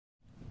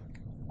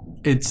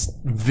it's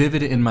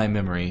vivid in my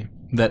memory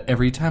that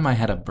every time I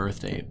had a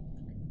birthday,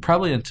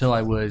 probably until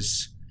I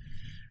was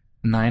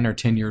 9 or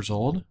 10 years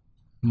old,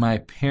 my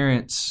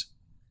parents,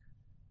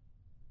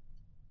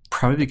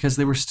 probably because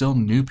they were still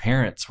new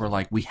parents, were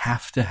like, we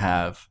have to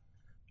have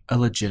a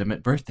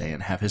legitimate birthday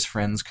and have his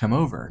friends come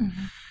over.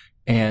 Mm-hmm.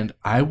 And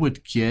I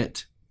would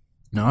get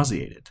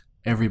nauseated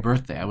every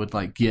birthday. I would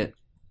get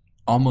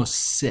almost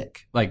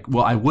sick.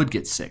 I would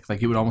get sick.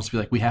 It would almost be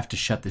like, we have to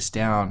shut this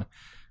down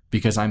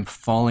because I'm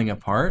falling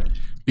apart,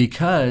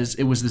 because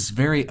it was this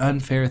very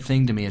unfair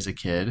thing to me as a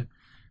kid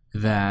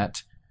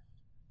that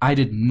I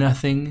did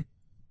nothing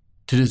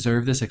to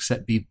deserve this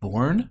except be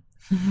born.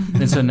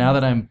 And so now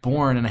that I'm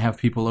born and I have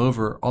people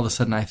over, all of a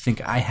sudden I think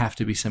I have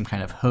to be some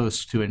kind of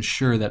host to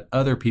ensure that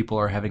other people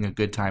are having a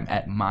good time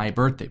at my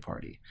birthday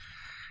party.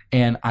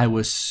 And I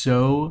was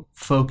so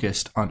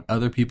focused on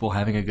other people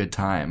having a good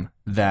time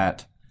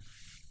that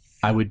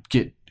I would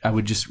get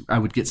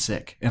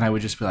sick, and I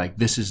would just be like,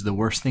 this is the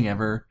worst thing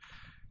ever,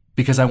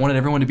 because I wanted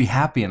everyone to be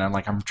happy. And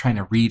I'm trying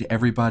to read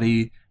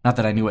everybody. Not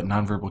that I knew what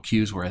nonverbal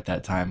cues were at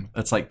that time.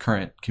 That's like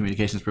current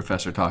communications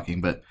professor talking,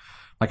 but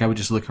I would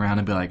just look around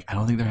and be like, I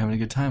don't think they're having a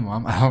good time,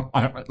 Mom. I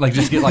don't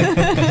just get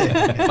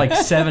like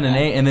 7 and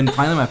 8. And then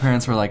finally my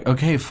parents were like,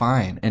 okay,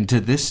 fine. And to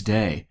this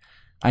day,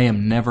 I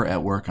am never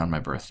at work on my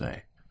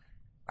birthday.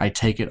 I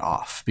take it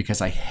off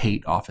because I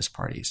hate office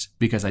parties,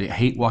 because I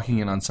hate walking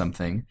in on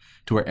something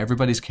to where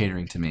everybody's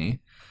catering to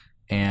me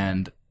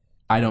and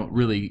I don't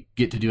really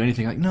get to do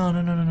anything.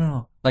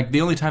 No.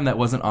 The only time that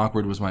wasn't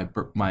awkward was my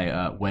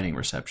wedding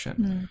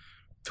reception.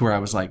 To where I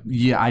was like,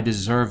 yeah, I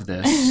deserve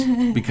this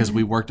because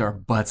we worked our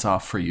butts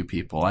off for you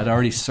people. I'd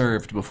already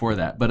served before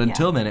that. But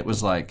until then, it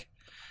was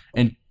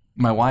and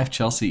my wife,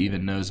 Chelsea,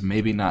 even knows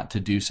maybe not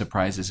to do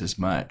surprises as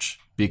much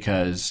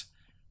because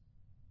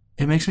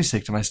it makes me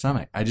sick to my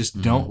stomach. I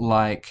just don't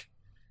like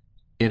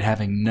it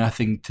having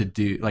nothing to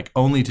do,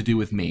 only to do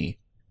with me.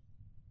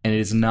 And it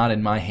is not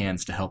in my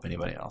hands to help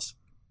anybody else.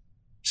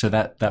 So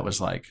that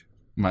was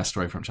my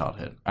story from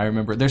childhood. I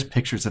remember there's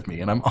pictures of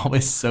me and I'm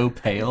always so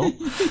pale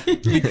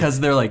because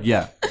they're like,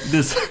 yeah,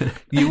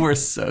 you were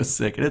so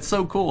sick. And it's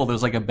so cool.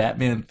 There's a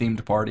Batman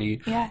themed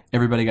party. Yeah.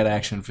 Everybody got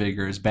action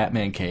figures,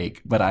 Batman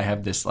cake, but I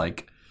have this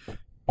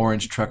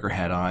orange trucker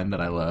hat on that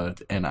I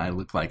loved and I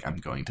look like I'm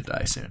going to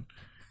die soon.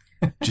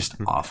 Just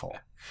awful.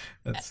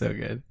 That's so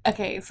good.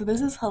 Okay, so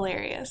this is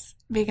hilarious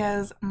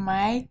because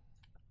my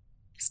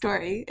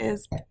story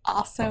is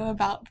also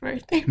about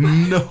birthday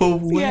parties. No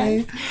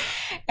way.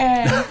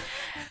 Yes.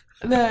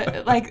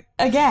 And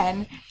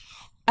again,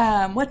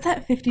 what's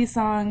that 50s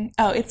song?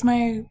 Oh, it's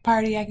my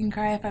party, I can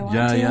cry if I want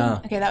to. Yeah.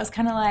 Okay, that was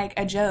kind of like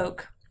a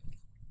joke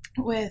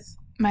with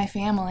my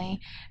family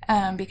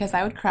because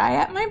I would cry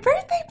at my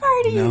birthday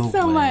parties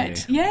so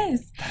much.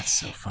 Yes. That's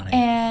so funny.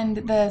 And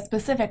the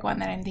specific one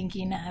that I'm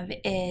thinking of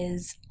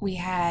is we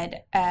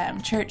had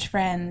church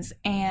friends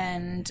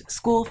and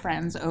school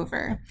friends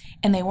over,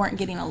 and they weren't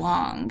getting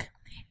along.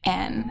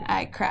 And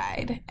I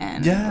cried,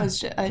 and I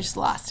just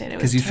lost it.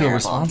 It was because you terrible. feel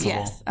responsible.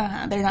 Yes,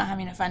 they're not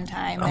having a fun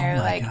time. Oh They're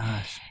my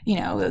gosh.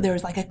 There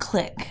was a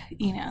clique.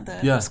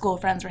 The school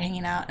friends were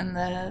hanging out, and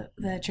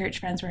the church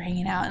friends were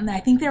hanging out, and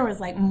I think there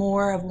was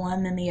more of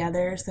one than the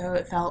other, so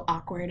it felt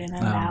awkward and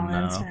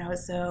unbalanced. And I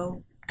was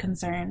so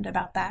concerned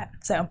about that.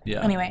 So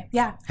anyway,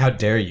 yeah. How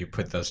dare you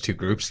put those two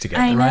groups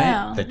together? I know.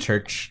 Right? The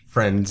church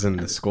friends and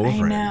the school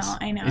friends.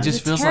 I know. It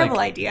just feels a terrible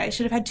idea. I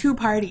should have had 2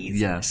 parties.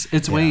 Yes,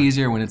 it's way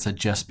easier when it's a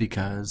just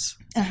because.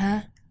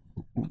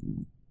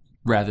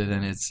 Rather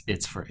than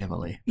it's for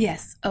Emily.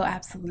 Yes. Oh,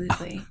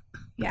 absolutely.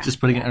 Yeah.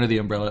 Just putting it under the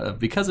umbrella of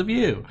because of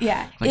you.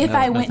 Yeah. If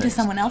I went to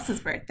someone else's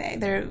birthday,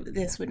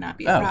 this would not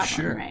be a problem,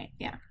 sure. Right?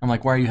 Yeah. I'm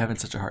like, why are you having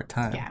such a hard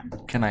time? Yeah.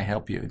 Can I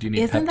help you? Do you need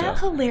Isn't Pepto? that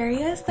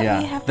hilarious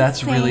that we have that's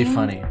the same really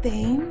funny.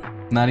 thing?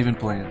 Not even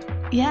planned.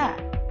 Yeah.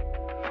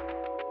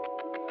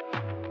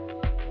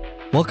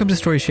 Welcome to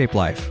Story Shaped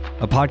Life,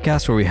 a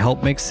podcast where we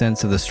help make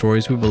sense of the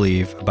stories we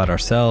believe about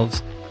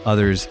ourselves,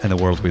 others, and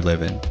the world we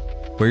live in.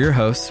 We're your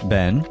hosts,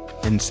 Ben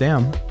And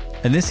Sam.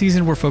 And this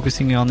season we're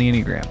focusing on the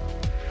Enneagram,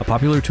 a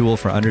popular tool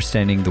for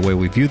understanding the way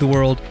we view the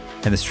world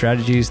and the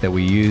strategies that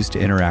we use to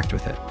interact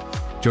with it.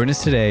 Join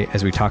us today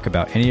as we talk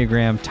about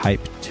Enneagram Type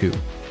 2.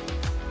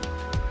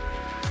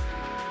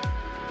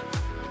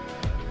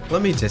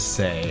 Let me just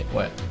say,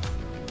 What?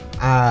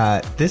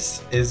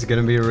 this is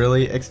going to be a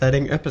really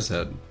exciting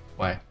episode.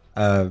 Why?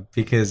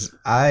 Because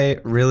I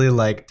really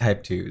like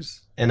Type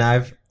 2s. And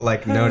I've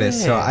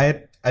noticed, so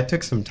I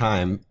took some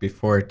time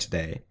before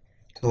today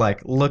to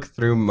look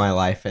through my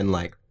life and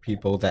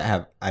people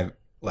that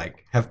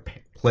have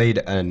played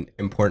an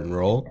important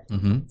role,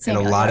 and a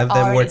lot of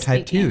them were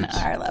Type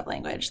 2s. Our love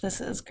language.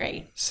 This is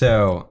great.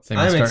 So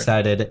I'm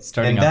excited.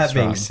 And that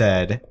being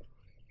said,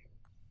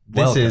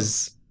 this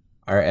is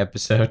our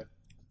episode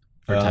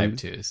for Type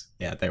 2s.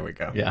 Yeah, there we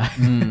go. Yeah,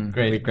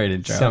 great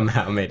intro.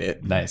 Somehow made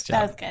it. Nice job.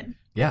 That was good.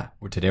 Yeah,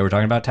 today we're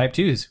talking about Type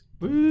 2s.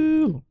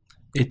 Woo!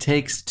 It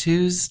takes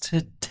 2s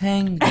to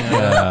tango.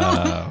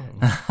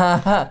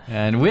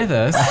 And with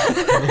us,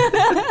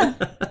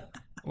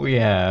 we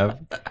have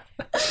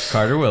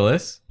Carter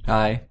Willis.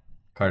 Hi.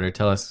 Carter,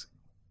 tell us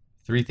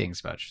 3 things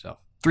about yourself.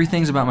 3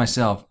 things about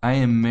myself. I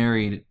am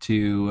married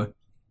to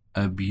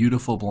a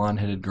beautiful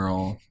blonde-headed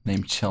girl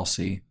named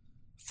Chelsea.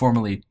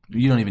 Formerly,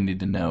 you don't even need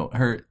to know.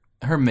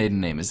 Her maiden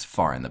name is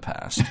far in the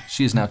past.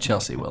 She is now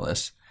Chelsea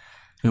Willis,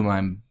 whom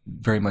I'm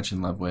very much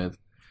in love with.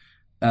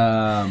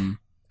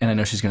 And I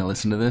know she's going to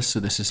listen to this, so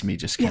this is me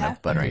just kind of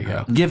buttering her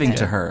up, giving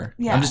to her.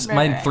 Yeah, I'm just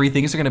my 3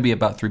 things are going to be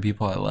about 3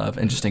 people I love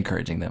and just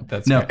encouraging them.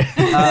 That's no.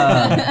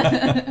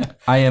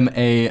 I am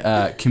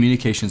a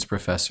communications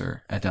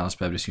professor at Dallas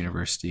Baptist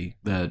University,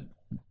 the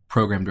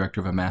program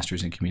director of a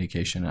master's in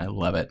communication. And I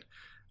love it.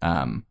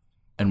 And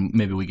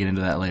maybe we get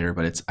into that later,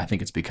 but I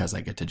think it's because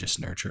I get to just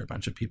nurture a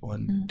bunch of people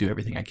and do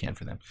everything I can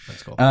for them.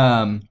 That's cool.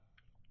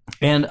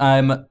 And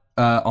I'm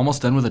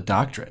almost done with a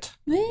doctorate.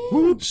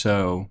 Woo.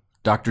 So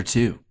Doctor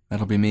 2.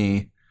 That'll be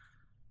me,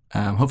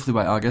 hopefully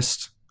by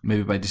August,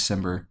 maybe by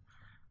December.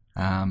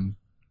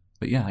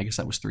 But yeah, I guess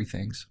that was 3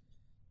 things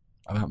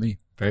about me.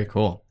 Very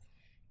cool.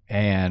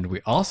 And we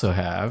also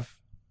have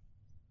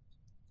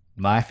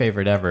my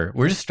favorite ever.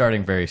 We're just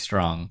starting very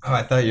strong. Oh,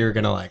 I thought you were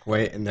going to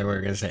wait and then we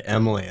were going to say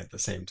Emily at the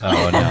same time.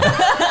 Oh, no.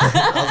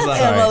 I was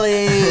like,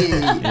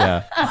 Emily!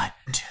 Yeah.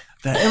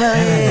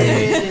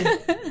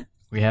 Emily!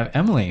 We have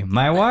Emily,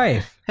 my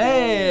wife.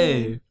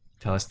 Hey!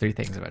 Tell us 3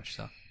 things about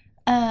yourself.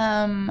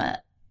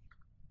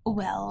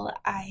 Well,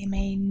 I'm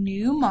a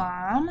new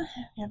mom. I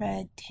have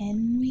a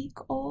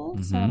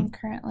 10-week-old, so I'm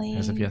currently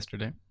as of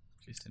yesterday,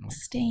 she's 10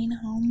 weeks. Staying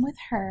home with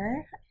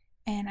her,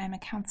 and I'm a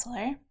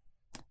counselor.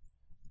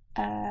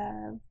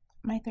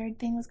 My 3rd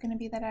thing was going to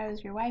be that I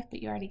was your wife,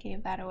 but you already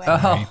gave that away.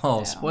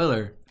 Oh, so,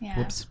 spoiler. Yeah.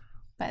 Whoops.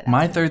 But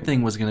My 3rd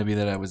thing was going to be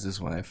that I was his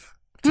wife,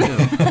 too.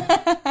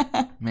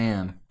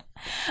 Man.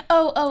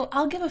 Oh,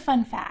 I'll give a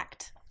fun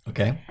fact.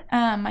 Okay.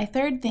 My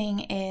 3rd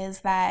thing is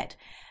that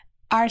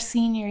our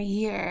senior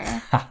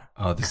year,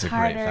 Oh, this is a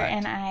Carter great fact.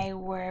 and I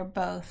were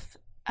both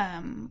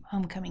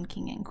homecoming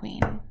king and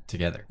queen.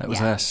 Together. That was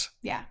Yeah. us.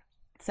 Yeah.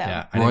 So Yeah,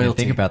 I didn't even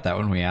Royalty. think about that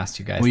when we asked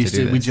you guys We to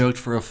do this. we joked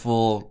for a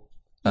full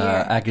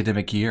Yeah.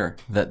 academic year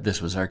that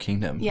this was our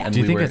kingdom. Yeah. And Do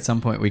you we think were, at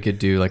some point we could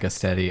do like a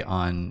study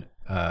on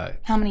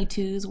how many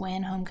 2s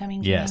win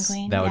homecoming king and yes,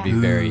 queen? that would be Yeah,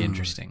 very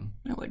interesting.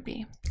 it would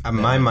be.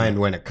 my mind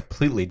went a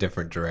completely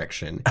different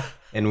direction.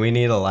 And we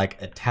need to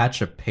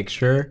attach a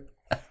picture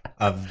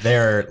of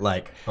their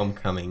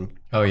homecoming.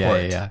 Oh yeah,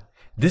 court. yeah.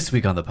 This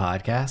week on the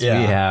podcast Yeah.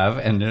 we have,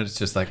 and it's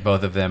just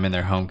both of them in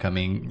their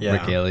homecoming Yeah.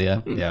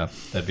 regalia. Yeah,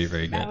 that'd be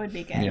very That good. would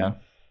be good. Yeah.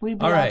 We'd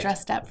be All all right.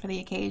 dressed up for the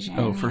occasion.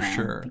 Oh, for you know,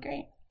 sure. It'd be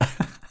great.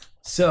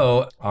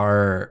 So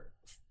our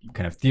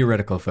kind of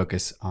theoretical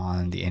focus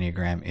on the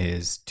Enneagram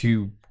is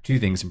two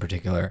things in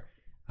particular: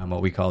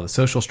 what we call the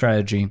social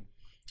strategy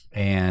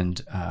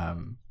and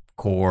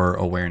core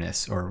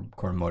awareness or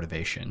core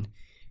motivation.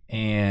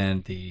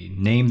 And the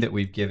name that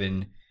we've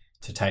given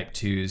to type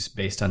 2s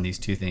based on these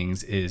 2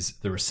 things is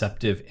the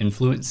receptive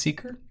influence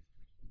seeker.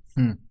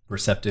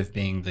 Receptive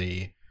being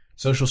the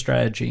social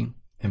strategy,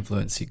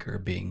 influence seeker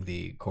being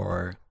the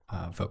core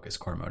focus,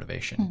 core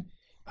motivation.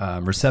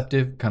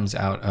 Receptive comes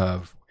out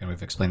of, and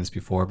we've explained this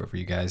before, but for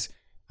you guys,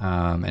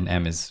 and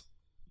Em is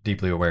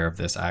deeply aware of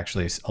this.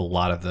 Actually, a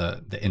lot of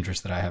the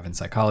interest that I have in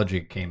psychology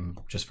came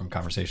just from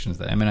conversations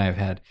that Em and I have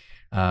had.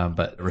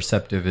 But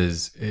receptive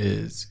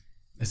is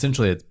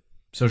essentially a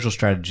social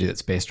strategy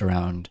that's based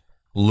around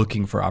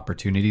looking for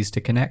opportunities to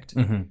connect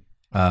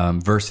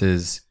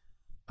versus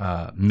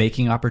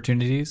making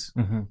opportunities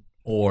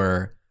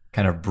or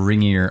kind of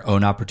bringing your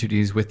own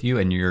opportunities with you,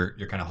 and you're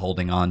kind of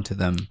holding on to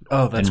them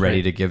and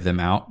ready to give them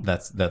out.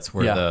 That's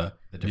where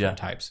the different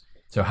types.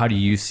 So how do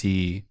you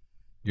see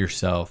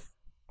yourself,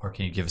 or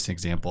can you give us an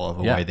example of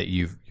a way that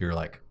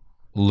you're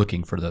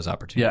looking for those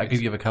opportunities? Yeah, I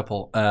could give a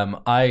couple.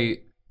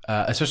 I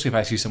especially if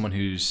I see someone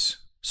who's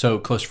so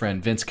close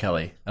friend, Vince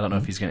Kelly. I don't know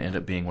if he's going to end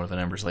up being one of the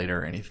numbers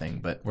later or anything,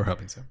 but we're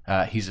hoping so.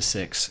 He's a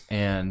 6,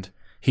 and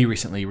he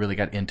recently really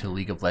got into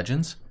League of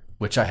Legends,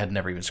 which I had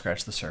never even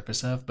scratched the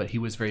surface of, but he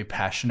was very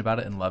passionate about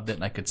it and loved it,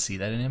 and I could see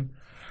that in him.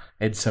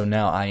 And so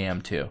now I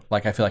am too. I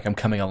feel like I'm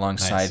coming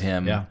alongside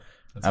him. Yeah,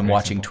 I'm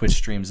watching Twitch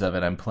streams of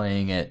it. I'm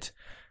playing it.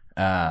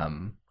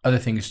 Other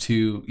things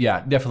too.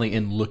 Yeah, definitely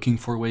in looking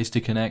for ways to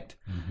connect.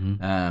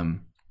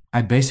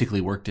 I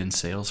basically worked in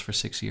sales for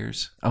 6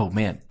 years. Oh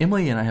man,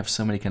 Emily and I have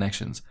so many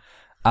connections.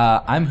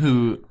 I'm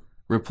who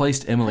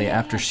replaced Emily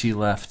after she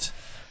left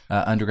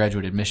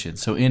undergraduate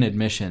admissions. So in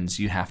admissions,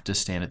 you have to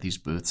stand at these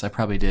booths.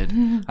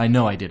 I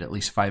know I did at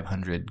least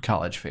 500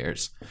 college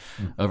fairs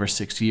over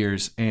 6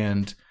 years,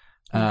 and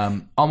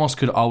almost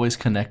could always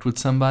connect with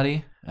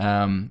somebody.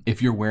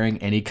 If you're wearing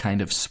any kind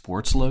of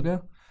sports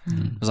logo,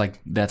 I was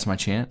like, that's my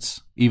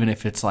chance. Even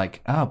if it's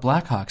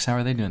Blackhawks, how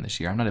are they doing this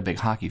year? I'm not a big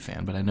hockey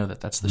fan, but I know that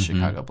that's the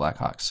Chicago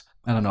Blackhawks.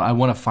 I don't know. I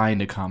want to find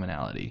a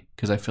commonality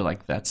because I feel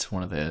like that's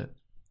one of the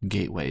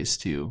gateways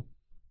to,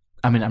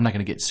 I'm not going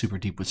to get super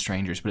deep with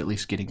strangers, but at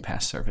least getting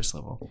past surface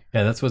level.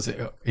 Yeah, that's what's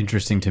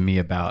interesting to me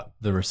about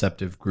the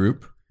receptive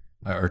group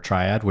or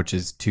triad, which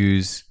is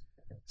 2s,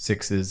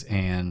 6s,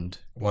 and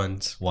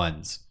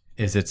 1s.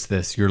 Is it's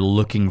this, you're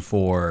looking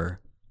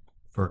for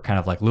for kind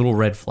of like little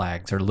red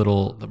flags, or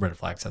little, the red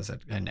flags has a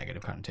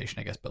negative connotation,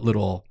 I guess, but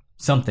little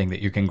something that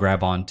you can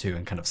grab onto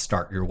and kind of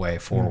start your way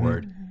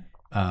forward,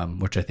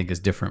 which I think is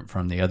different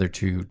from the other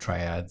two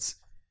triads.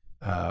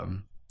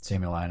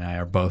 Samuel and I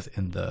are both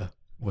in the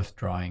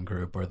withdrawing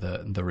group, or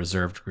the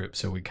reserved group.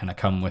 So we kind of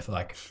come with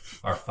like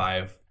our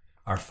five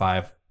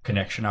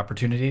connection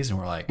opportunities, and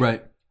we're like,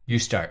 right, you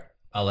start.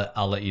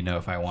 I'll let you know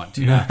if I want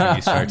to after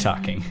you start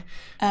talking.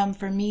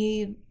 For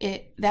me,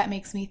 that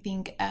makes me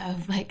think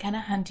of like kind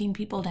of hunting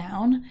people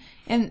down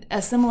in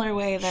a similar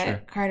way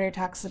that Carter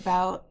talks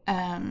about,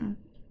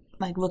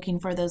 like looking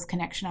for those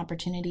connection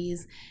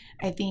opportunities.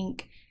 I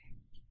think,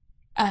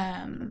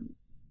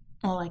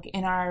 like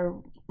in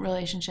our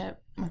relationship,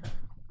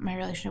 my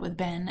relationship with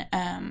Ben,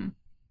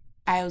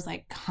 I was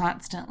like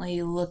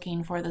constantly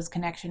looking for those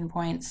connection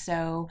points.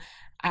 So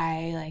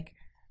I like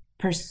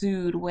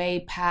pursued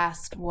way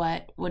past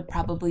what would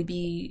probably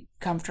be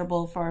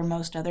comfortable for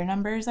most other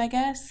numbers, I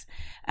guess.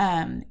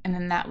 And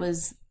then that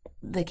was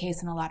the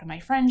case in a lot of my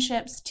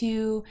friendships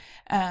too.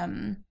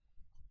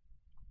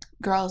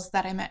 Girls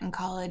that I met in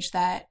college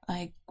that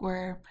like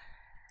were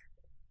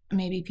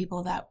maybe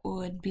people that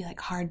would be like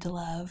hard to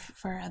love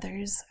for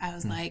others. I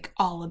was like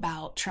all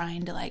about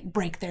trying to like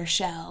break their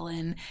shell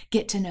and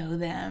get to know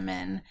them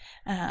and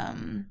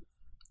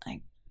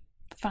like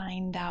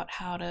find out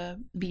how to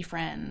be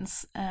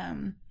friends.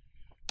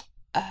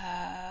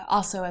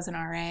 Also as an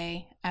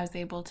RA, I was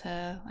able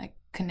to like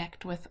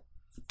connect with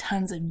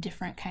tons of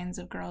different kinds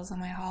of girls in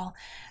my hall.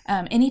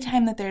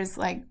 Anytime that there's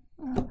like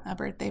a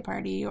birthday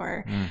party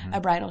or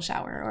a bridal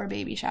shower or a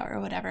baby shower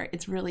or whatever,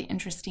 it's really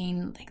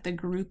interesting, like the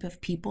group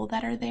of people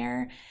that are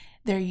there.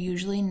 They're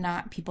usually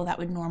not people that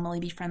would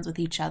normally be friends with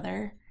each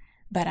other,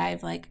 but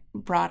I've like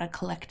brought a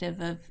collective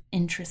of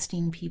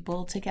interesting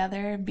people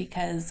together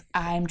because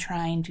I'm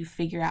trying to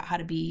figure out how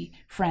to be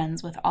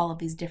friends with all of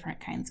these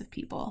different kinds of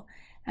people.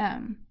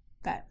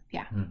 But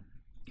yeah.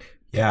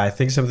 Yeah, I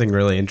think something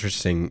really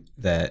interesting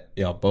that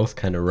y'all both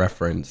kind of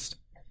referenced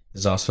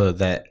is also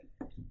that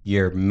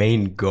your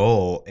main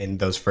goal in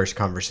those first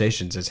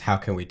conversations is how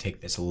can we take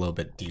this a little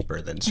bit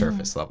deeper than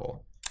surface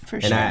level. For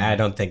and sure. I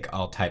don't think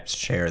all types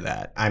share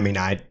that. I mean,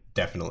 I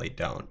definitely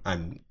don't.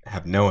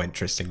 Have no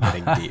interest in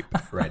getting deep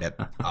off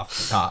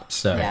the top.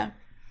 So yeah.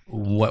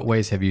 What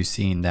ways have you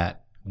seen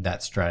that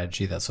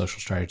strategy, that social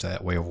strategy,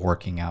 that way of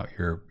working out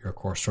your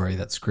core story,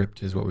 that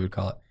script is what we would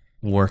call it,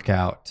 work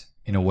out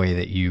in a way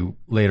that you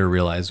later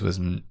realized was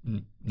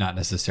not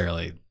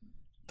necessarily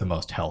the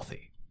most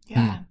healthy?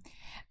 Yeah.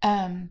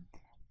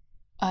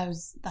 I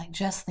was like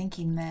just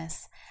thinking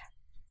this.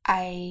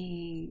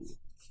 I've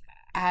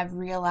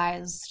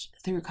realized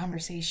through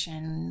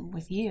conversation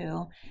with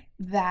you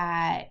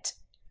that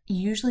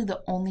usually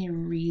the only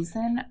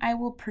reason I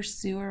will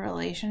pursue a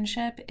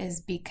relationship is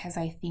because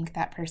I think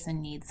that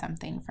person needs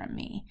something from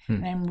me.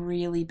 And I'm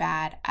really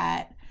bad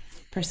at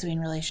pursuing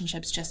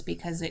relationships just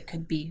because it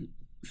could be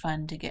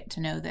fun to get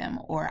to know them,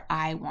 or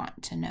I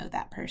want to know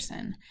that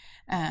person,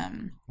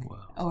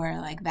 or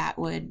like that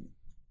would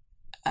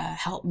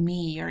help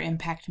me or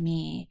impact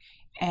me,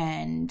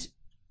 and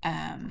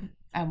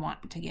I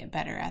want to get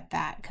better at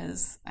that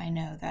because I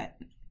know that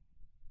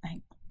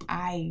like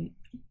I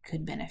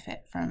could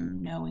benefit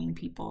from knowing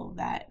people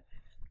that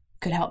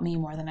could help me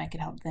more than I could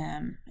help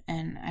them.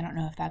 And I don't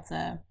know if that's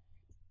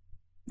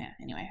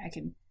anyway, I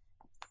could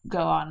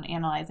go on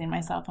analyzing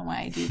myself and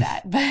why I do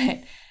that, but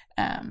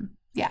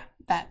yeah,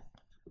 that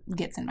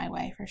gets in my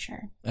way for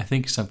sure. I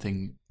think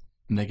something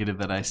negative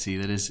that I see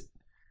that is,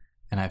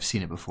 and I've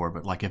seen it before,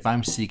 but like if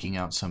I'm seeking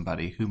out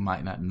somebody who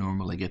might not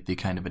normally get the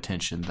kind of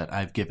attention that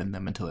I've given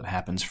them until it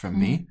happens from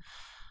me,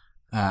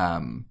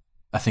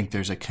 I think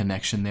there's a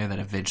connection there that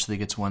eventually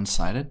gets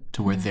one-sided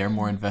to where they're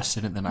more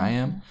invested in it than I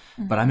am.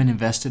 But I'm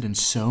invested in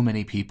so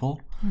many people,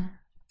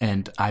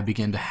 and I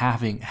begin to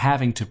having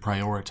to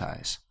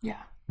prioritize.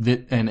 Yeah.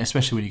 And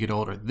especially when you get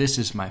older, this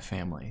is my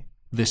family.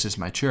 This is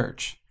my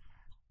church.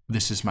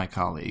 This is my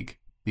colleague.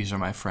 These are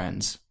my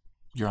friends.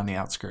 You're on the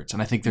outskirts.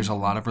 And I think there's a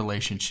lot of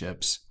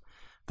relationships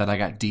that I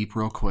got deep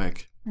real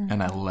quick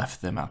and I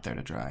left them out there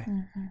to dry.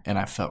 And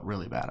I felt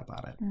really bad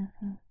about it.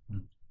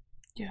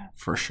 Yeah.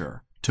 For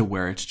sure. To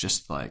where it's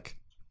just like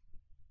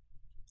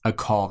a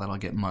call that I'll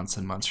get months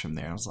and months from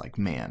there. I was like,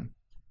 man,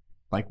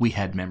 like we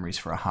had memories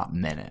for a hot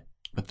minute,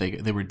 but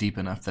they were deep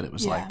enough that it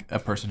was like a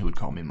person who would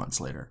call me months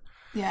later.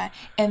 Yeah.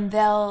 And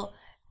they'll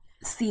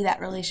see that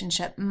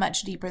relationship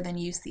much deeper than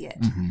you see it.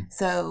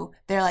 So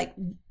they're like,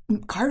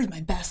 Carter's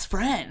my best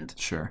friend.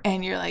 Sure.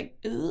 And you're like,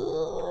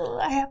 ooh,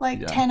 I have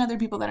like 10 other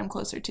people that I'm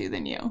closer to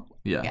than you.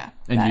 Yeah.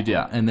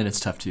 And then it's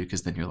tough too,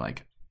 because then you're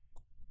like,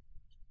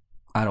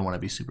 I don't want to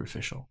be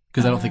superficial,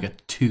 because I don't think a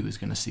 2 is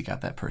going to seek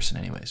out that person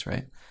anyways,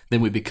 right?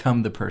 Then we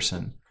become the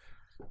person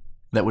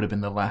that would have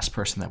been the last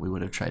person that we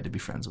would have tried to be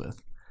friends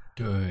with.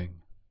 Dang.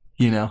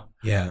 You know?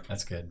 Yeah.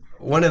 That's good.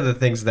 One of the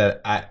things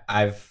that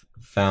I've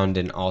found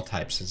in all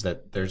types is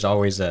that there's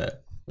always a,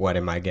 what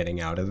am I getting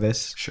out of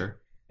this? Sure.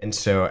 And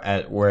so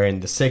where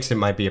in the 6, it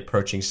might be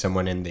approaching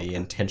someone in the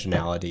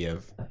intentionality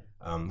of,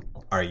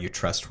 are you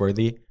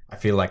trustworthy? I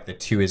feel like the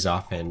 2 is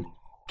often,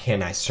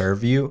 can I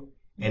serve you?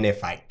 And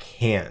if I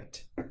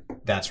can't,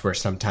 that's where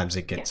sometimes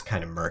it gets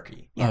kind of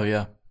murky. Oh,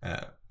 yeah.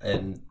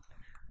 And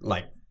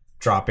like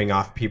dropping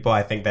off people,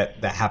 I think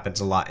that happens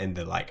a lot in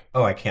the like,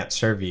 oh, I can't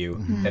serve you,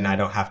 then I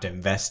don't have to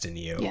invest in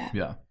you.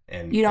 Yeah.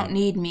 And you don't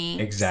need me.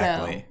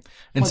 Exactly. So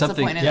And what's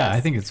something, the point of Yeah, this?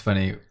 I think it's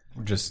funny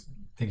just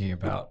thinking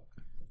about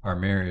our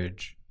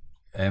marriage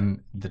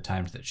and the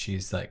times that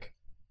she's like,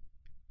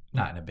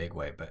 not in a big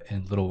way, but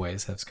in little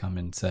ways has come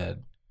and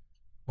said,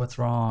 what's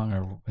wrong?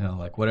 Or, you know,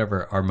 like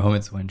whatever. Our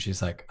moments when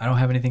she's like, I don't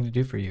have anything to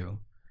do for you.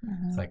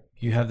 It's like,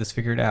 you have this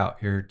figured out.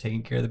 You're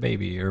taking care of the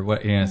baby or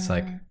what, you know, it's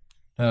like,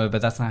 no,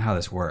 but that's not how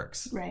this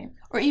works. Right.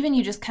 Or even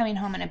you just coming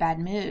home in a bad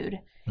mood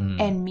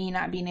and me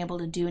not being able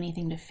to do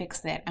anything to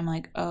fix it. I'm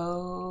like,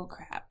 oh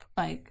crap.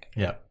 Like,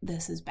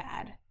 this is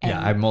bad. And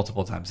I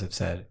multiple times have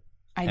said,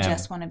 I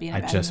just want to be in a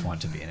bad mood. I just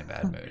want to be in a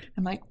bad mood.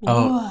 I'm like, what?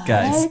 Oh,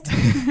 guys.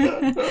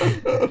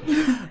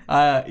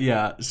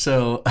 Yeah.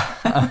 So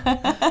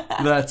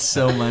that's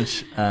so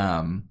much.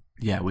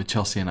 With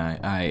Chelsea and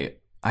I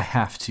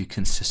have to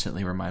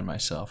consistently remind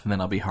myself, and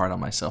then I'll be hard on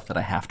myself that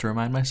I have to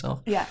remind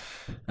myself. Yeah.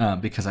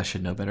 Because I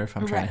should know better if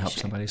I'm trying to help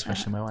somebody,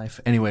 especially my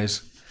wife.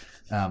 Anyways,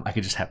 I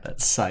could just have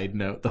that side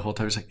note the whole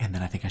time. It's like, and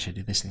then I think I should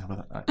do this thing.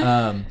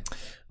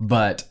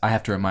 But I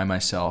have to remind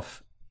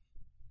myself,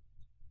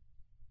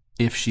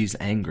 if she's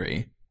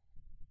angry,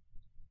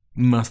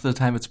 most of the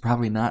time it's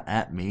probably not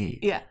at me.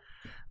 Yeah.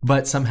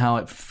 But somehow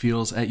it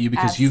feels at you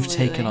because you've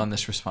Absolutely. taken on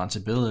this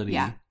responsibility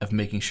of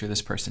making sure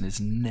this person is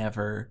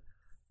never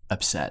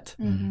upset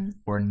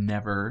or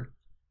never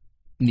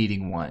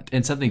needing want.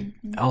 And something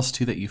else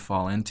too that you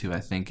fall into,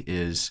 I think,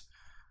 is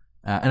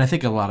and I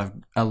think a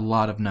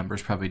lot of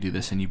numbers probably do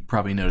this, and you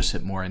probably notice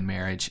it more in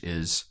marriage,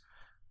 is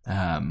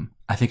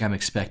I think I'm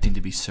expecting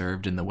to be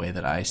served in the way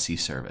that I see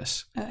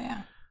service. Oh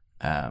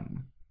yeah.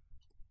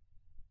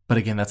 But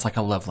again, that's like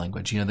a love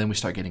language, you know, then we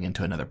start getting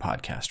into another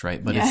podcast,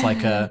 right? But it's like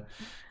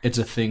it's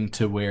a thing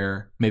to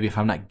where maybe if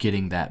I'm not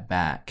getting that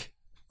back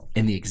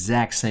in the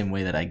exact same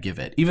way that I give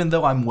it, even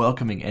though I'm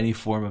welcoming any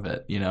form of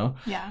it, you know?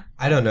 Yeah.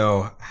 I don't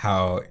know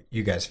how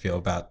you guys feel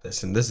about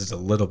this, and this is a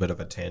little bit of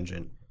a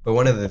tangent, but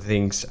one of the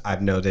things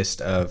I've noticed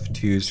of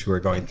twos who are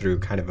going through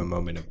kind of a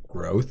moment of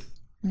growth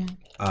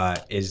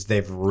is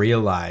they've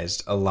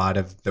realized a lot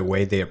of the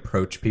way they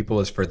approach people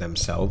is for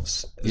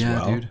themselves as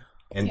well. Dude.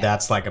 And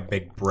that's like a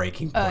big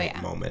breaking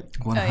point moment.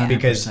 100%.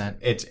 Because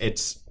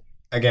it's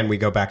again, we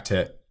go back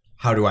to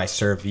how do I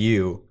serve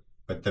you?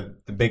 But the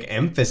big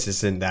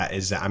emphasis in that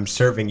is that I'm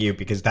serving you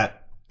because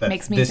that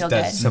makes me this feel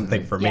does good.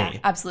 something for Yeah, me.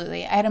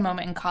 absolutely. I had a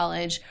moment in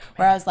college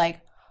where I was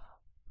like,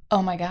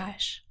 oh my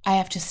gosh, I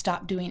have to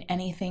stop doing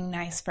anything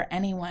nice for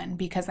anyone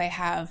because I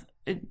have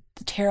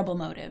terrible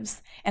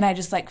motives. And I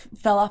just like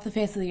fell off the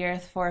face of the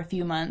earth for a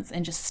few months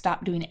and just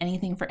stopped doing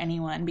anything for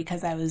anyone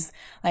because I was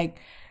like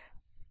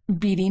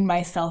beating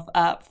myself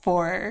up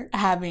for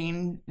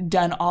having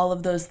done all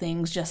of those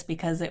things just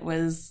because it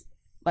was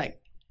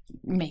like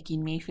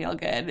making me feel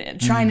good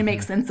and trying to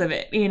make sense of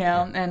it, you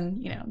know,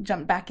 and, you know,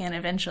 jump back in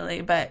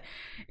eventually. But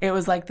it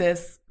was like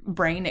this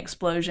brain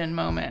explosion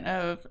moment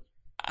of,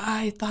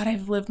 I thought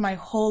I've lived my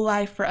whole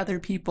life for other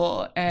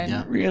people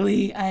and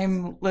really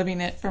I'm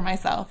living it for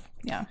myself.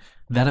 Yeah.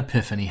 That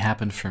epiphany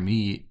happened for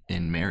me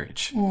in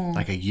marriage,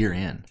 like a year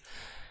in.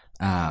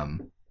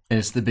 And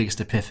it's the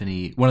biggest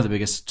epiphany, one of the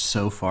biggest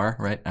so far,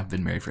 right? I've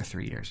been married for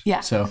 3 years.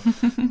 Yeah. So,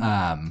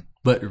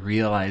 but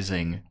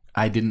realizing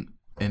I didn't,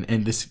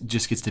 and this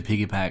just gets to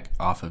piggyback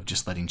off of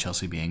just letting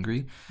Chelsea be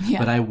angry. Yeah.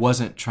 But I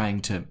wasn't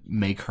trying to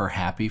make her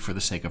happy for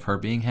the sake of her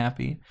being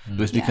happy. It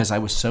was because I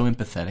was so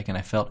empathetic and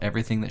I felt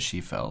everything that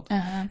she felt.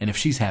 And if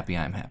she's happy,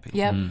 I'm happy.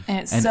 Yep. And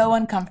it's so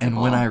uncomfortable.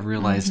 And when I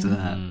realized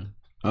that,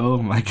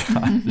 oh my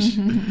gosh,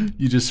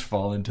 you just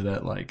fall into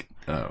that like,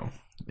 oh,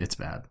 it's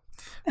bad.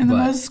 And the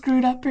most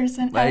screwed up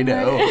person ever. I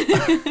know.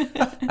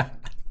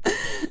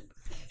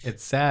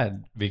 It's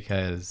sad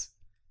because,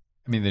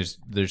 I mean,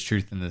 there's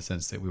truth in the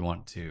sense that we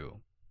want to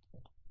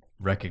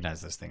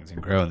recognize those things and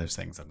grow in those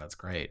things, and that's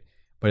great.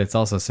 But it's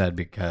also sad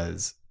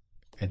because,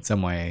 in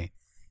some way,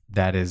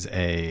 that is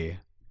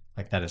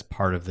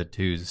part of the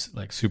two's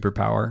like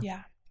superpower.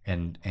 Yeah.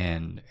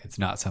 And it's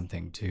not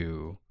something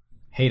to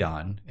hate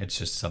on. It's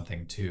just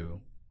something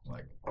to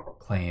like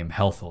claim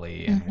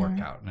healthily and work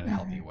out in a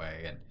healthy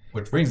way. And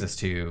which brings us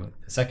to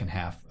the second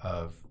half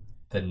of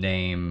the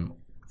name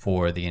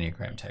for the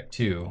Enneagram Type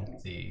 2,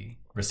 the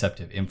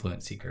receptive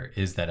influence seeker,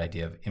 is that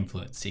idea of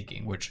influence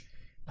seeking, which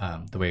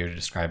the way to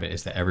describe it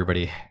is that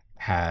everybody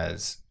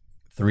has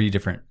 3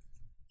 different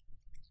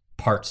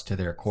parts to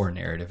their core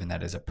narrative, and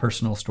that is a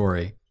personal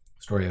story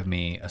of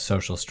me, a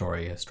social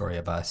story, a story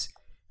of us,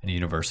 and a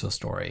universal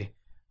story,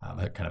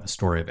 kind of a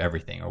story of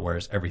everything, or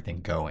where's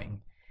everything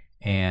going.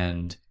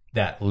 And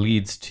that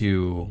leads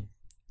to,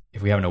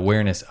 if we have an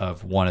awareness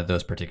of one of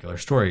those particular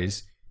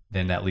stories,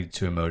 then that leads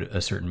to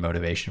a certain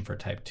motivation for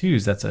Type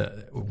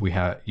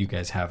 2s. You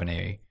guys have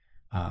a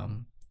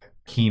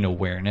keen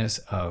awareness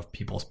of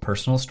people's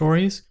personal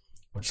stories,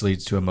 which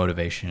leads to a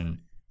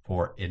motivation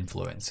for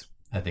influence.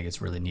 I think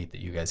it's really neat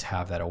that you guys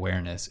have that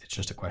awareness. It's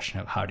just a question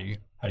of how do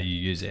How do you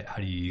use it? How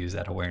do you use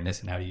that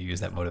awareness, and how do you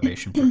use that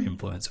motivation for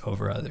influence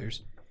over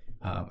others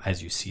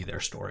as you see their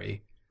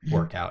story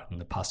work out and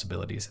the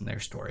possibilities in their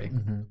story?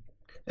 Mm-hmm.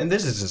 And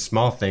this is a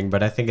small thing,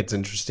 but I think it's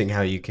interesting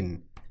how you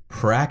can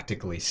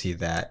practically see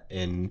that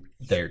in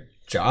their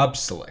job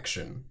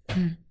selection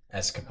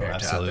as compared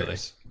to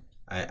others.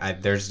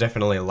 There's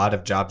definitely a lot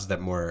of jobs that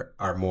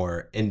are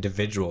more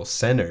individual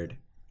centered,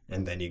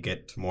 and then you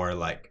get more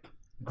like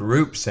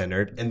group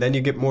centered, and then you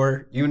get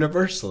more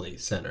universally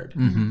centered.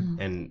 Mm-hmm.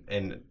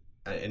 And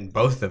in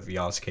both of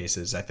y'all's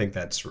cases, I think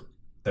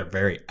they're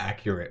very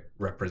accurate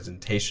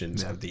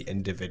representations of the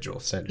individual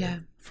centered. Yeah,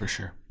 for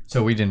sure.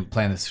 So we didn't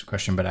plan this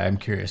question, but I'm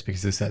curious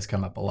because this has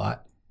come up a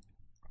lot.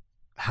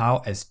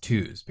 How, as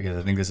twos, because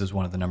I think this is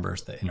one of the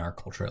numbers that in our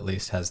culture at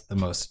least has the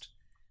most,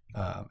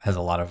 has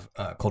a lot of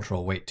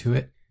cultural weight to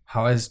it.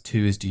 How, as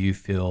twos, do you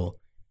feel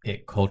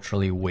it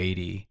culturally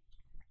weighty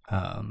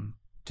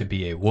to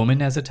be a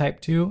woman as a type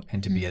 2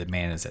 and to be a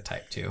man as a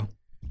type 2?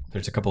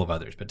 There's a couple of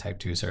others, but type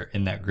 2s are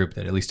in that group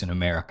that, at least in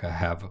America,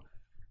 have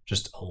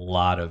just a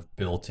lot of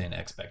built-in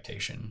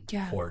expectation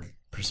for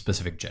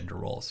specific gender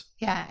roles.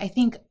 Yeah, I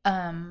think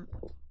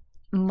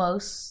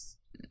most,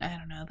 I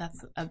don't know,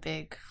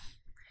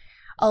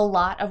 a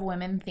lot of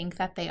women think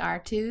that they are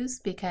twos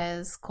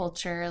because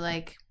culture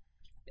like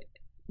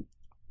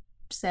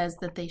says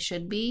that they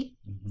should be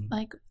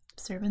like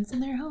servants in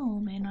their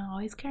home and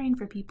always caring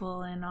for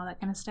people and all that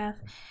kind of stuff.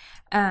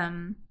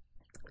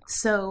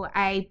 So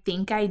I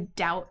think I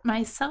doubt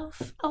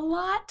myself a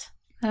lot.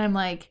 And I'm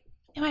like,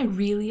 am I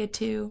really a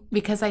 2?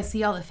 Because I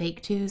see all the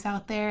fake 2s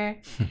out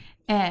there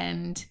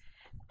and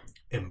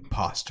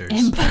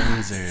imposters.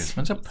 Posers.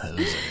 Bunch of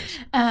posers.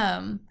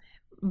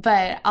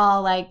 But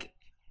I'll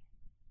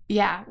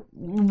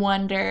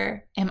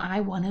wonder, am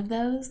I one of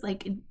those?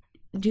 Like,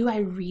 do I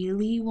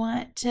really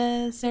want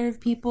to serve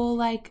people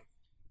like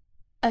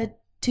a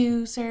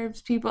 2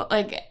 serves people?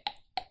 Like,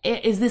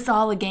 is this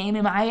all a game?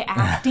 Am I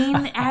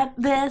acting at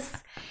this?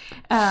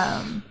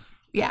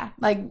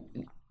 Like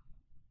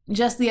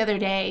just the other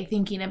day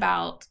thinking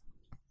about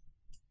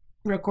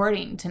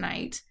recording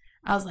tonight,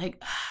 I was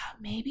like,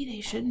 maybe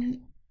they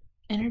shouldn't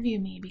interview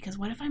me because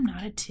what if I'm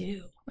not a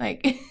 2?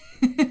 Like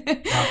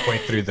halfway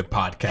through the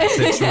podcast,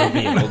 it's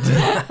revealed.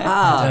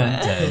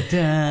 Dun, dun,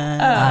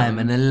 dun. I'm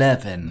an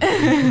 11.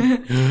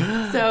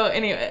 So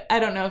anyway, I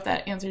don't know if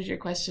that answers your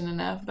question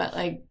enough, but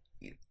like,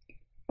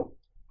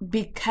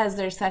 because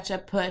there's such a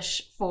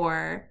push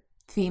for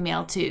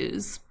female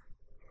 2s,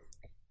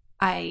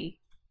 I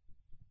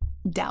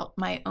doubt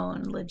my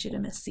own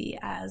legitimacy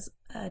as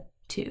a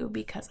 2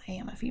 because I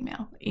am a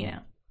female, Yeah,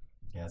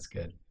 that's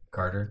good.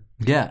 Carter?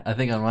 Yeah, I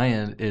think on my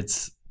end,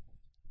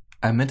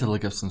 I meant to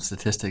look up some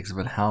statistics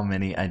about how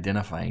many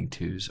identifying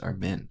 2s are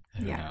men. I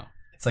don't know.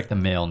 It's like the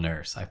male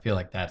nurse. I feel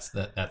like that's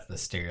the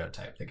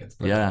stereotype that gets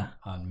put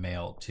on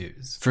male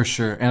 2s. For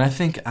sure. And I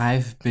think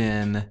I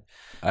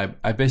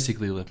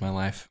basically live my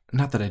life,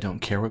 not that I don't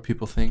care what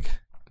people think,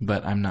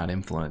 but I'm not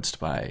influenced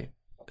by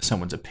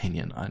someone's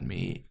opinion on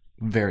me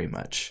very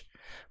much.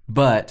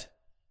 But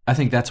I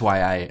think that's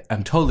why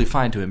I'm totally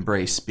fine to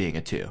embrace being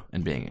a 2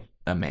 and being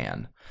a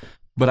man.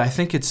 But I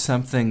think it's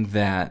something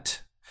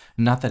that,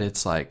 not that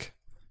it's like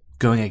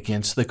going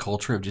against the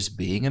culture of just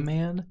being a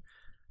man,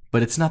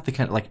 but it's not the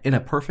kind of, like, in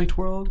a perfect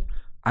world,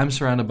 I'm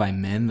surrounded by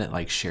men that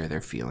like share their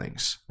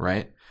feelings,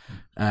 right?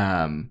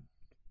 No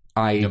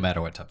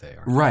matter what type they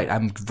are. Right.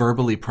 I'm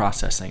verbally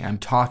processing. I'm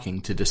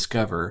talking to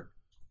discover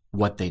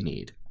what they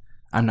need.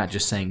 I'm not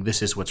just saying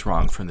this is what's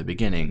wrong from the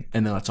beginning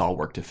and then let's all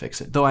work to fix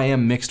it. Though I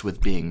am mixed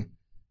with being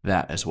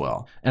that as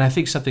well. And I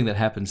think something that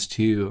happens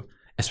too,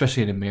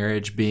 especially in a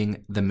marriage,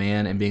 being the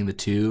man and being the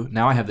 2,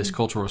 now I have this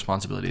cultural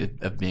responsibility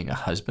of being a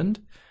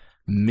husband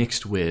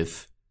mixed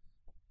with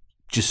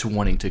just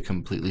wanting to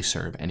completely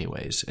serve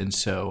anyways. And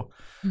so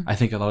I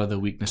think a lot of the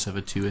weakness of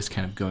a 2 is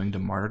kind of going to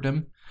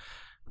martyrdom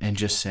and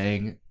just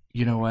saying,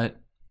 you know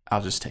what,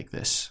 I'll just take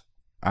this.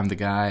 I'm the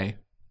guy.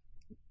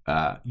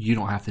 You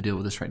don't have to deal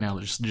with this right now.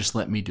 Just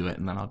let me do it,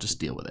 and then I'll just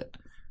deal with it.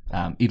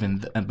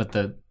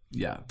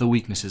 The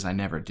weakness is I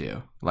never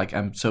do. Like,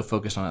 I'm so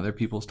focused on other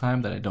people's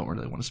time that I don't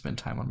really want to spend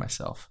time on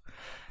myself.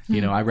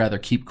 You know, I'd rather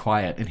keep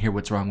quiet and hear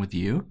what's wrong with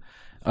you.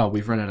 Oh,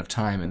 we've run out of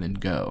time, and then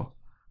go.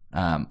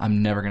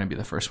 I'm never going to be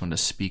the first one to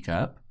speak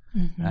up.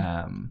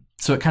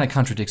 So it kind of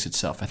contradicts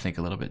itself, I think,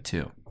 a little bit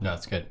too. No,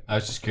 that's good. I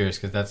was just curious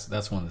because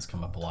that's one that's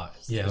come up a lot.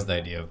 Is the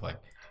idea of like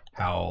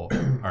how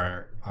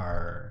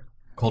our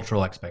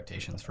cultural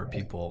expectations for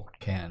people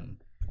can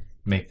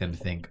make them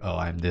think, oh,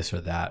 I'm this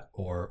or that,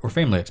 or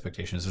family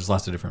expectations. There's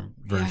lots of different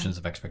versions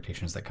of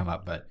expectations that come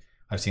up, but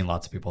I've seen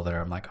lots of people that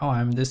are like, oh,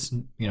 I'm this,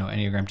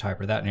 Enneagram type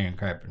or that Enneagram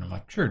type, and I'm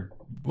like, sure,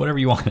 whatever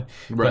you want.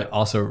 Right.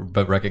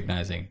 But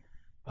recognizing,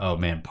 oh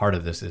man, part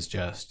of this is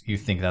just you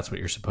think that's what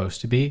you're supposed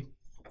to be,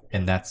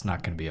 and that's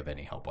not going to be of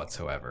any help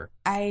whatsoever.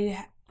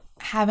 I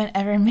haven't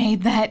ever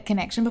made that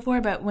connection before,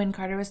 but when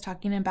Carter was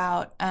talking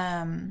about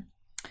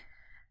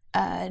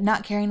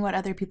not caring what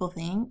other people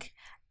think,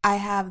 I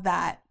have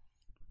that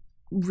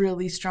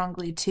really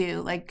strongly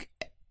too. Like,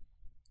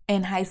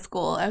 in high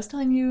school. I was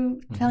telling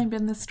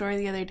Ben this story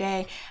the other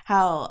day,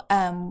 how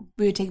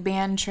we would take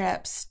band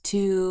trips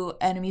to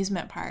an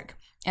amusement park,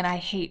 and I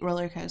hate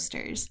roller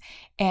coasters.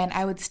 And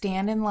I would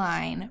stand in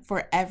line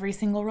for every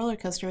single roller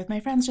coaster with my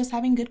friends, just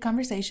having good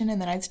conversation,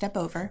 and then I'd step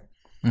over.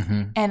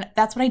 Mm-hmm. And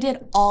that's what I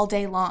did all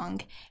day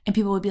long. And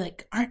people would be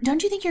like,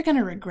 don't you think you're going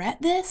to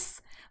regret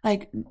this?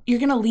 Like, you're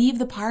going to leave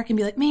the park and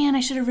be like, man,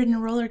 I should have ridden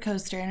a roller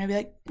coaster. And I'd be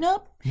like,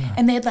 nope. Yeah.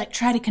 And they'd like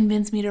try to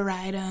convince me to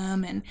ride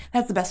them. And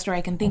that's the best story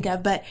I can think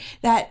of. But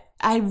that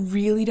I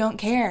really don't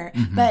care.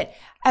 Mm-hmm. But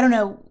I don't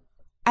know.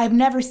 I've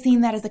never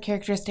seen that as a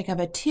characteristic of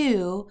a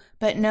 2.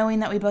 But knowing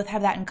that we both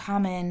have that in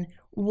common,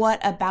 what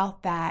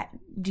about that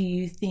do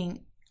you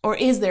think, or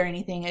is there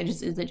anything?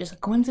 Is it just a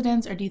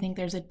coincidence, or do you think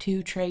there's a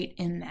 2 trait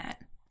in that?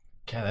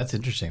 Yeah, that's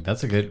interesting.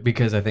 That's a good,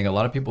 because I think a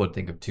lot of people would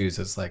think of 2s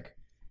as like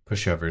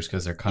pushovers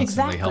because they're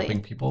constantly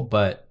helping people,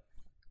 but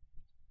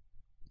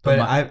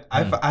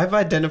I've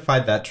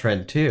identified that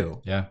trend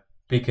too. Yeah,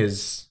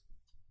 because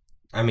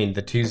I mean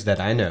the 2s that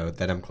I know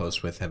that I'm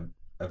close with have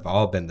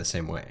all been the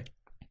same way.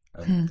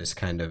 This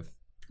kind of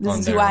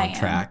on their own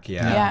track.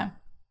 Yeah.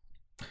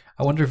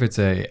 I wonder if it's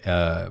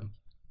a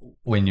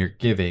when you're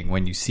giving,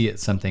 when you see it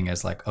something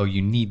as like, oh,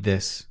 you need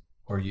this,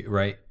 or you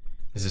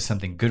this is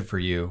something good for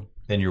you,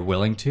 then you're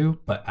willing to.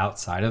 But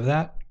outside of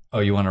that, oh,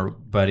 you want a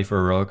buddy for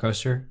a roller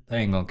coaster? That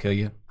ain't gonna kill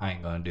you. I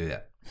ain't gonna do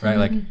that. Right?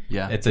 Like,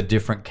 it's a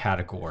different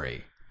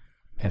category.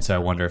 And so I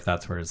wonder if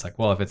that's where it's like,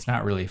 well, if it's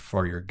not really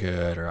for your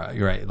good, or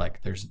you're right, like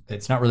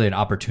it's not really an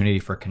opportunity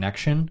for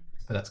connection,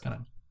 but that's kind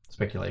of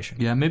speculation.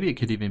 Yeah, maybe it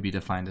could even be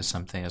defined as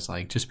something as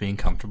like just being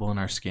comfortable in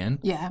our skin.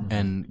 Yeah.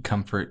 And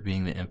comfort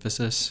being the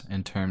emphasis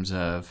in terms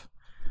of,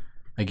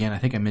 again, I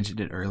think I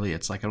mentioned it earlier.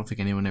 It's like I don't think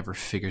anyone ever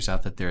figures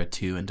out that they're a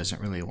 2 and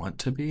doesn't really want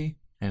to be.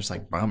 And it's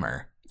like,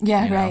 bummer.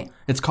 Yeah, you know? right.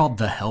 It's called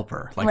the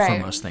helper, like for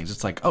most things.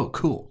 It's like, oh,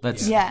 cool.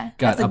 That's got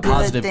that's a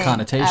positive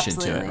connotation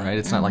to it, right?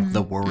 It's not like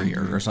the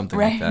worrier or something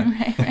like that.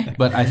 Right.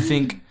 But I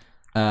think,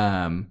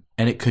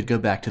 and it could go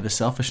back to the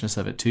selfishness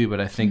of it too,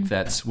 but I think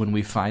that's when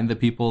we find the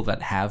people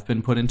that have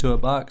been put into a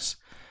box,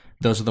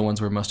 those are the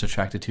ones we're most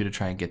attracted to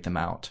try and get them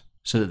out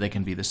so that they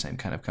can be the same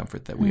kind of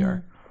comfort that we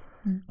are.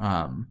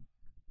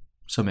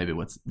 So maybe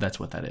that's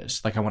what that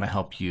is. Like, I want to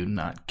help you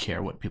not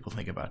care what people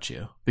think about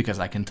you, because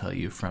I can tell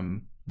you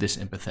from this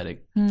empathetic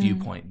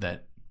viewpoint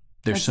that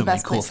there's that's so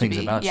many cool things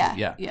about you.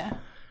 Yeah.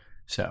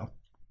 So,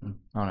 I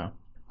don't know.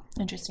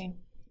 Interesting.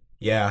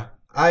 Yeah.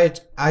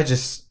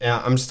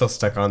 I'm still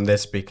stuck on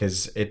this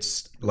because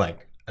it's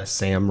like a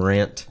Sam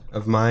rant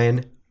of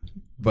mine,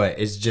 but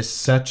it's just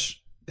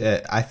such,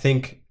 I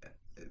think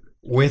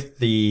with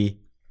the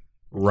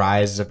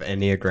rise of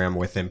Enneagram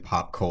within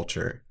pop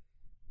culture,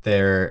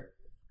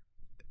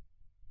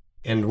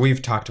 and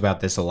we've talked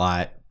about this a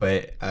lot,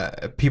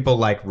 but people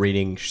like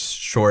reading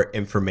short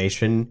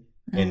information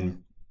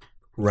and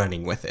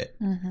running with it.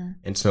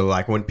 And so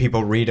like when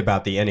people read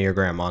about the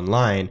Enneagram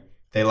online,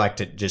 they like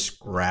to just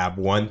grab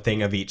one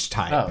thing of each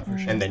type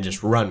and then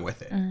just run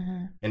with it.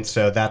 And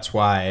so that's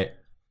why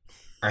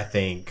I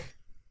think,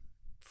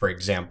 for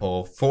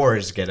example,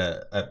 4s get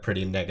a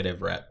pretty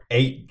negative rep.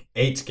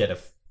 8s get a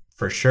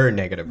for sure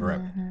negative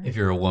rep. If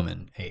you're a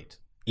woman, 8.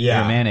 Yeah. If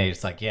you're a man 8,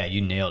 it's like, yeah, you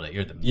nailed it.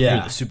 You're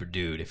the super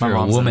dude. If you're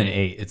a woman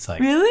 8, it's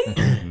like... Really?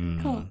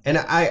 Cool. And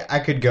I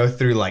could go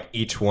through like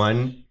each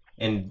one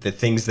and the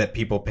things that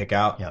people pick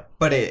out.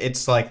 But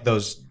it's like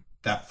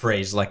that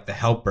phrase, like the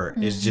helper,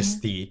 is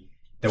just the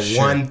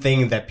one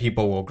thing that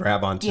people will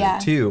grab onto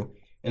too.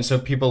 And so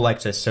people like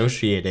to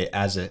associate it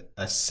as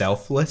a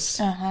selfless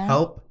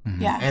help.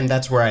 Yeah. And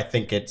that's where I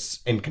think it's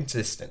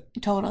inconsistent.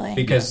 Totally.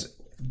 Because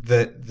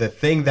the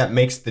thing that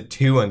makes the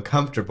 2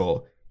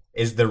 uncomfortable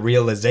is the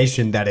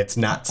realization that it's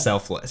not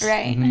selfless.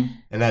 Right.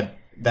 And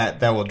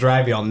that will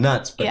drive y'all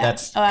nuts, but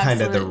that's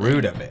kind of the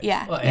root of it.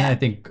 Yeah. Well, and I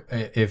think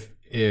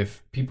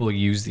if people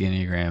use the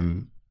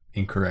Enneagram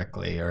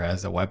incorrectly or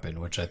as a weapon,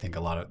 which I think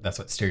that's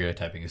what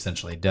stereotyping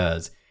essentially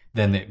does,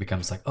 then it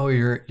becomes like, oh,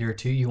 you're a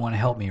 2, you want to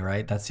help me,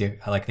 right? That's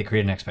like they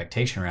create an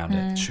expectation around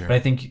it. Sure. But I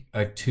think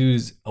a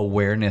 2's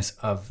awareness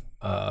of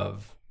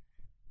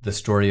the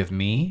story of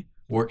me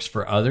works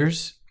for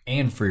others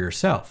and for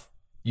yourself.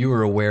 You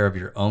are aware of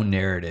your own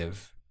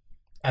narrative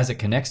as it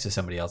connects to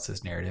somebody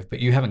else's narrative, but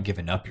you haven't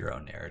given up your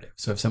own narrative.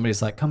 So if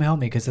somebody's like, come help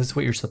me because this is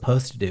what you're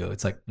supposed to do,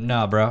 it's like,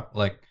 nah, bro,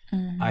 like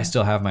I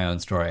still have my own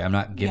story. I'm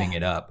not giving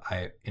it up.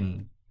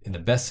 In the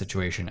best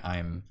situation,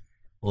 I'm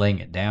laying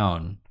it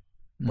down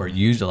or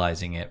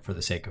utilizing it for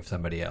the sake of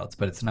somebody else.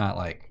 But it's not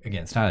like,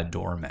 again, it's not a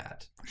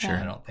doormat. Sure.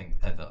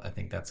 I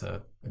think that's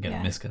a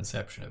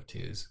misconception of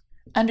 2's.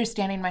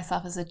 Understanding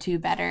myself as a 2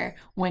 better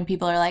when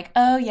people are like,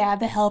 oh yeah,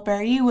 the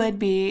helper, you would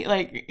be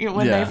like,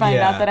 when they find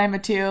out that I'm a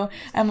 2,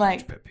 I'm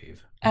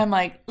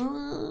like,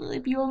 ooh,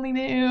 if you only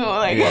knew,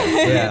 like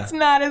it's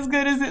not as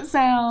good as it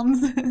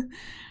sounds.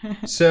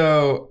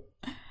 So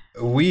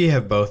we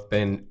have both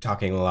been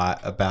talking a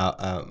lot about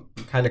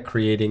kind of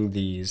creating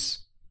these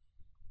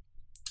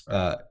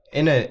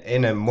in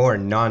a more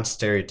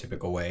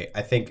non-stereotypical way.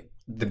 I think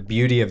the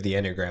beauty of the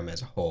Enneagram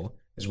as a whole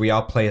is we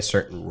all play a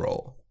certain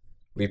role.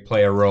 We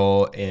play a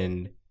role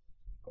in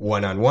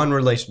one-on-one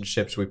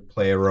relationships, we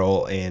play a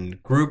role. In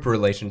group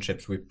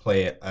relationships, we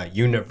play a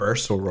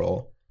universal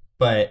role.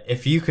 But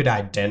if you could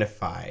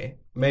identify,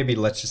 maybe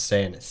let's just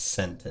say in a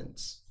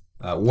sentence,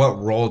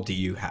 what role do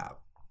you have?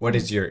 What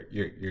is your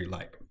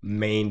like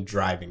main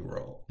driving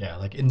role? Yeah,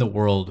 like in the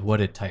world, what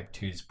did type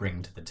 2s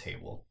bring to the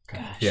table?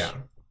 Gosh. Yeah.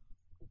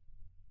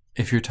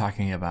 If you're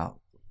talking about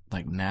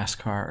like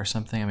NASCAR or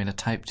something, I mean, a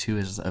type 2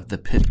 is of the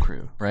pit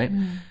crew, right?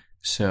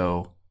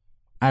 So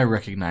I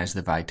recognize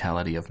the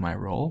vitality of my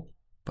role,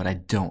 but I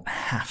don't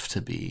have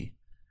to be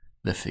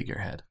the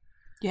figurehead.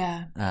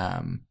 Yeah.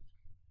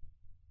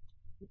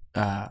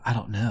 I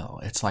don't know.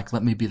 It's like,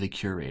 let me be the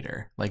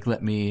curator. Like,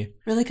 let me...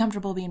 Really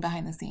comfortable being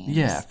behind the scenes.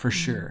 Yeah, for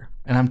sure.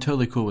 And I'm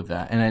totally cool with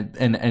that.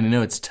 And I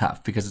know it's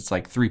tough because it's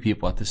like 3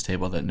 people at this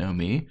table that know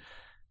me,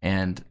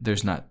 and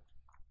there's not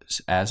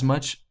as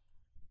much,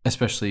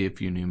 especially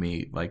if you knew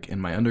me like in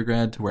my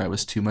undergrad to where I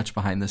was too much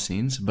behind the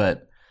scenes.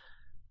 But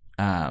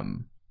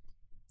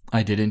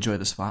I did enjoy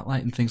the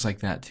spotlight and things like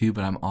that too,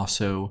 but I'm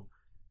also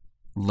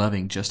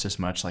loving just as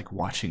much like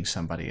watching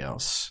somebody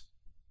else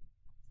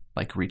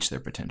like reach their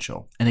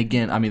potential. And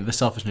again, I mean, the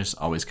selfishness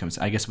always comes.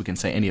 I guess we can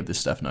say any of this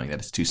stuff knowing that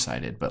it's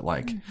two-sided, but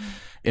like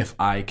if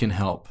I can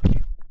help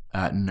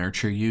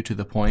nurture you to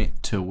the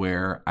point to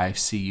where I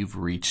see you've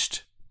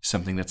reached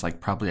something that's like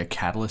probably a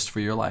catalyst for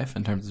your life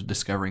in terms of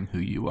discovering who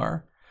you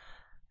are,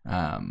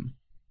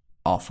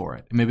 all for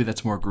it. Maybe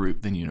that's more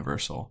group than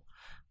universal,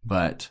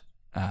 but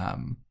I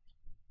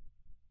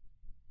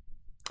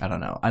don't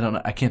know.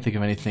 I can't think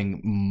of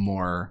anything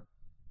more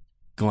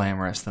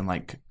glamorous than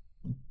like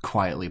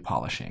quietly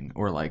polishing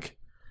or like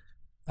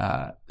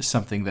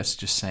something that's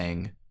just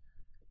saying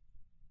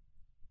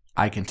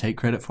I can take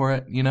credit for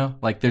it, you know?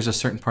 Like there's a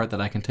certain part that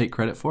I can take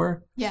credit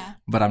for. Yeah.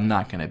 But I'm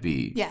not going to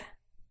be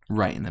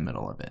right in the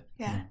middle of it.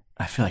 Yeah.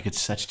 I feel like it's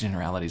such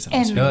generalities that And-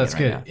 I'm speaking No, that's right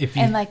good. now. If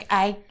you, And like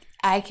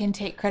I can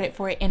take credit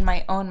for it in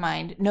my own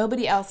mind.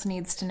 Nobody else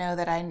needs to know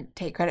that I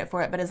take credit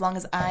for it, but as long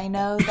as I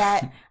know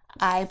that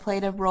I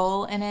played a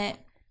role in it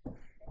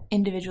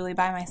individually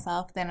by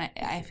myself, then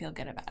I feel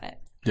good about it.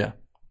 Yeah.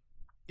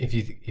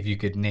 if you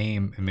could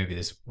name, and maybe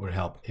this would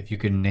help, if you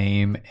could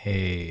name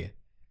a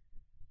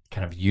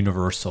kind of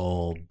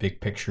universal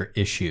big picture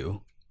issue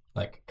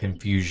like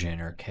confusion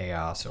or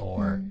chaos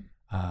or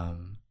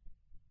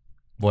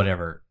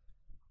whatever,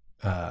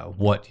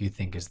 what do you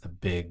think is the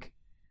big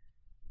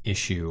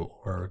issue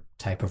or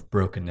type of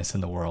brokenness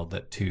in the world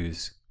that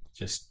 2s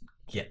just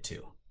get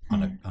to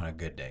on a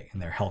good day,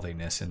 and their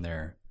healthiness and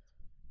their,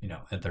 you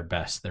know, at their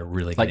best, they're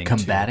really Like getting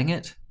combating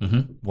it?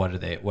 Mm-hmm. What are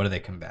they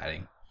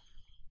combating?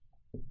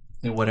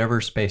 In whatever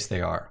space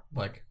they are,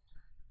 like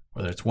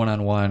whether it's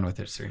one-on-one,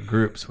 whether it's in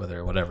groups,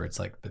 whatever, it's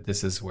like, but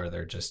this is where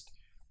they're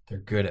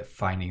good at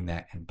finding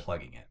that and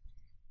plugging it.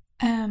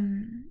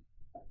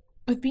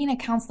 With being a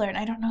counselor, and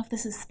I don't know if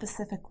this is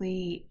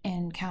specifically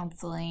in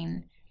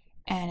counseling,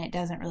 and it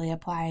doesn't really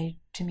apply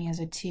to me as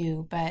a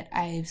 2, but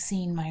I've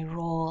seen my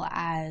role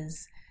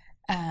as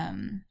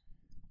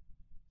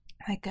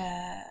like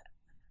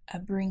a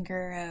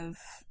bringer of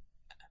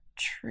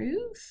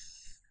truth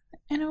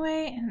in a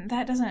way, and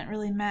that doesn't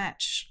really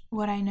match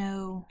what I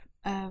know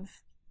of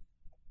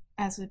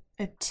as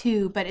a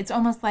 2, but it's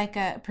almost like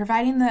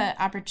providing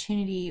the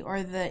opportunity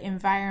or the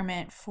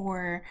environment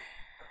for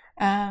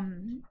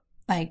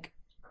like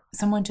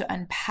someone to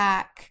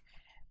unpack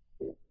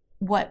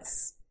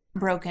what's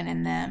broken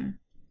in them,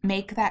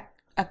 make that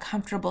a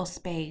comfortable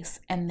space,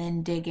 and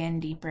then dig in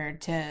deeper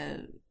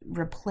to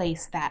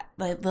replace that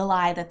the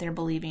lie that they're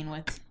believing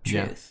with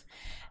truth.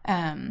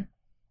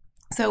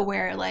 So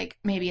where like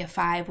maybe a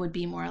 5 would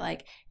be more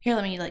like, here,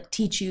 let me like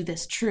teach you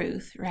this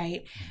truth,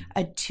 right?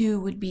 A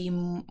 2 would be,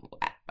 or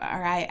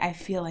I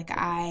feel like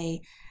I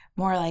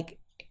more like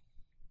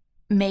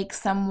make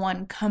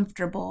someone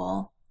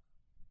comfortable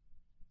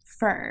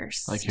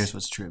first. Like, here's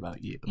what's true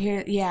about you.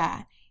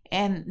 Yeah.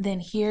 And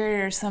then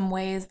here are some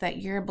ways that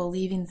you're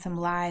believing some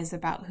lies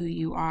about who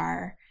you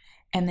are.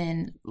 And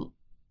then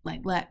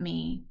like, let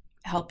me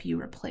help you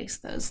replace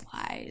those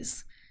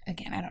lies.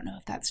 Again, I don't know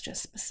if that's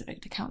just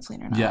specific to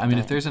counseling or not. Yeah, I mean,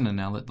 if there's an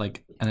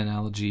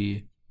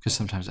analogy, because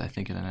sometimes I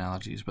think in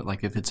analogies, but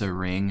like if it's a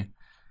ring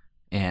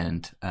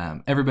and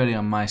everybody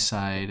on my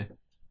side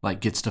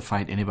like gets to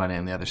fight anybody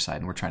on the other side,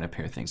 and we're trying to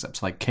pair things up.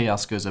 So like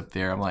chaos goes up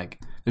there. I'm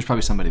like, there's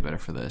probably somebody better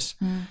for this.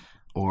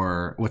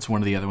 Or what's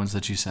one of the other ones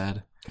that you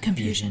said?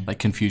 Confusion. Like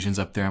confusion's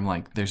up there. I'm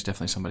like, there's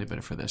definitely somebody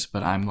better for this.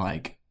 But I'm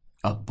like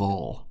a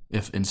bull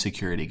if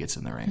insecurity gets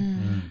in the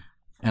ring.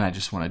 And I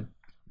just want to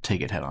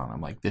take it head on.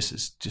 I'm like, this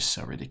is just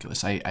so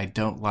ridiculous. I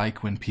don't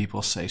like when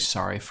people say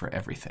sorry for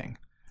everything.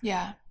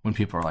 Yeah. When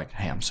people are like,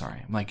 hey, I'm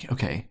sorry. I'm like,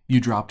 okay, you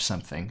dropped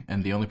something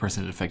and the only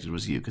person it affected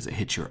was you because it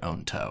hit your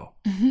own toe.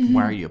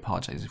 Why are you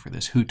apologizing for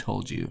this? Who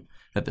told you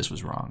that this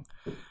was wrong?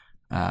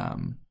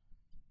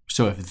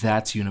 So if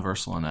that's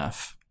universal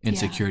enough,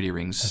 insecurity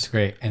rings. That's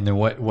great. And then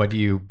what do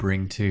you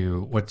bring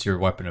to, what's your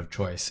weapon of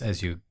choice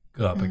as you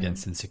go up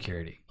against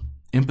insecurity?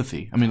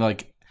 Empathy. I mean,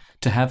 like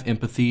to have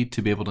empathy,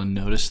 to be able to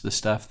notice the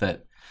stuff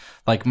that,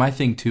 like my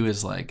thing too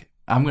is like,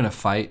 I'm going to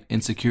fight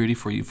insecurity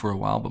for you for a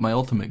while, but my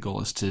ultimate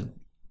goal is to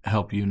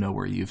help you know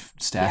where you've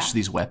stashed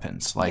these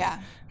weapons. Like,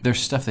 there's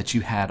stuff that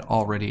you had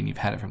already and you've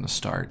had it from the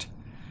start.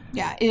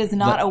 Yeah, it is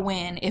not a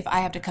win if I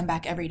have to come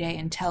back every day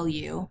and tell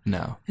you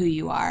who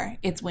you are.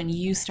 It's when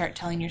you start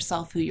telling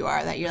yourself who you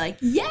are that you're like,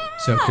 yeah.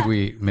 So could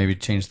we maybe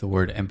change the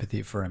word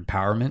empathy for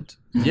empowerment?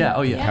 Yeah.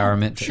 Oh, yeah.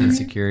 Empowerment to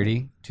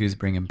insecurity. Twos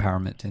bring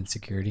empowerment to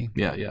insecurity.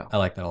 Yeah, yeah. I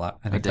like that a lot.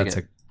 I think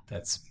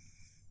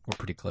we're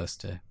pretty close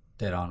to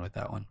dead on with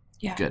that one.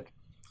 Yeah. Good.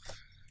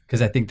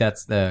 Because I think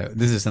this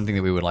is something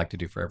that we would like to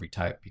do for every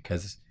type,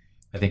 because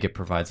I think it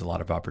provides a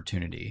lot of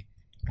opportunity.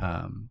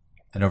 And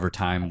over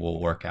time we'll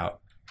work out.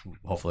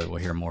 Hopefully we'll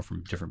hear more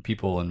from different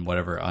people and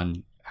whatever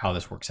on how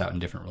this works out in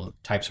different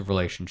types of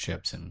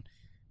relationships, and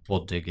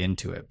we'll dig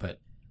into it. But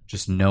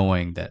just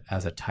knowing that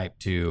as a type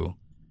 2's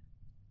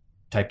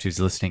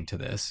listening to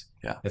this,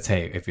 that's,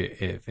 hey, if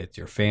it's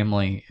your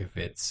family, if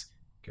it's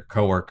your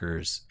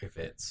coworkers, if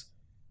it's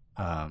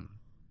a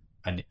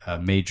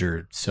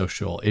major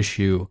social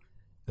issue,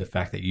 the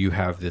fact that you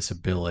have this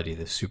ability,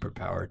 this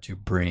superpower to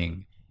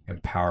bring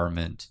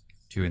empowerment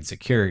to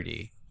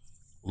insecurity,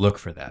 look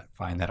for that,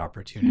 find that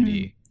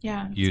opportunity.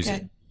 Yeah, use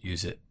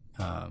it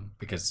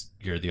because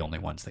you're the only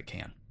ones that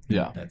can.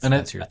 Yeah,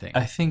 that's your thing.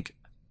 I think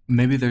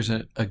maybe there's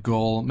a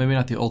goal, maybe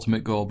not the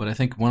ultimate goal, but I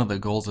think one of the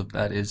goals of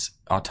that is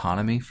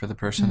autonomy for the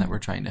person that we're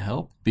trying to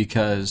help.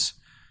 Because,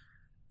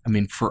 I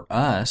mean, for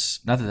us,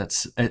 not that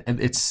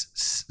it's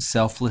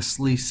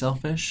selflessly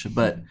selfish,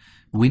 but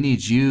we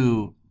need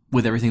you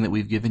with everything that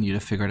we've given you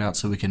to figure it out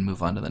so we can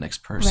move on to the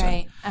next person.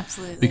 Right,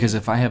 absolutely. Because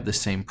if I have the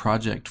same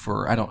project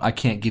I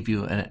can't give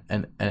you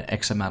an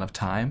X amount of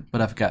time,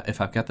 but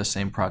if I've got the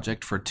same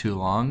project for too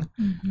long,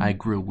 I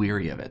grew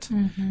weary of it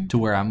to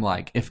where I'm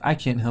like, if I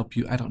can't help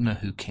you, I don't know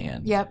who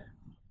can. Yep.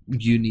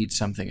 You need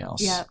something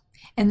else. Yep.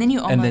 And then you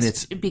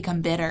almost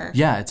become bitter.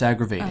 Yeah, it's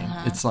aggravating.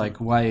 It's like,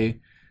 why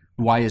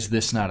is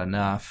this not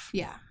enough?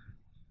 Yeah.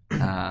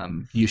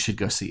 You should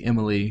go see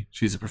Emily.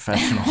 She's a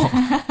professional.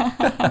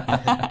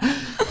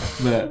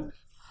 But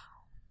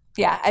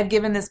yeah, I've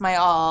given this my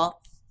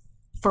all.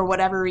 For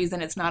whatever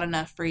reason, it's not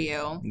enough for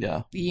you.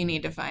 Yeah. You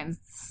need to find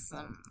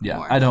some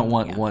more. I don't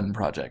want one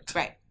project.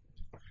 Right.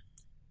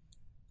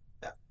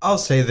 I'll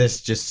say this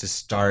just to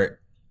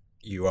start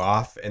you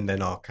off, and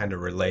then I'll kind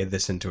of relay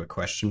this into a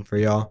question for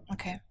y'all.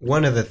 Okay.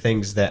 One of the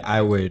things that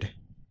I would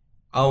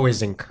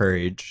always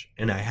encourage,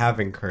 and I have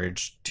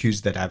encouraged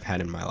twos that I've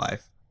had in my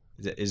life,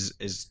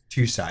 is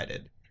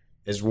two-sided.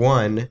 Is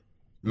one,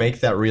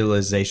 make that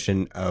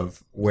realization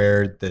of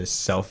where the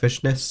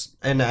selfishness,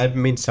 and I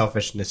mean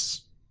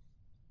selfishness,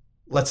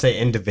 let's say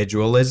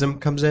individualism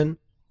comes in,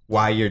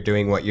 why you're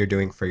doing what you're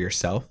doing for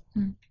yourself.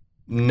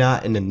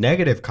 Not in a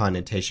negative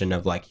connotation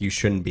of like you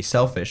shouldn't be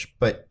selfish,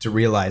 but to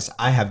realize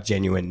I have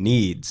genuine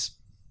needs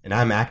and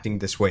I'm acting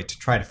this way to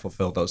try to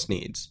fulfill those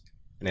needs.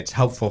 And it's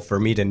helpful for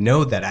me to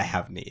know that I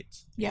have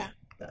needs. Yeah.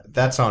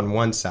 That's on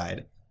one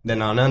side.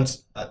 Then on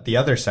the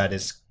other side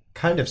is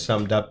kind of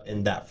summed up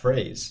in that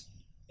phrase,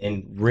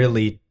 and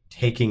really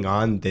taking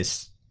on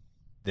this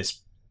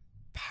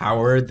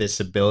power, this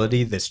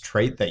ability, this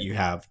trait that you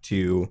have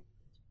to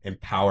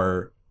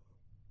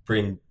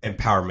bring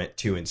empowerment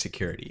to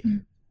insecurity.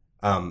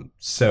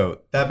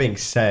 So that being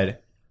said,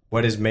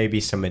 what is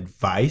maybe some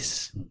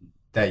advice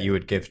that you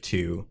would give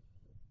to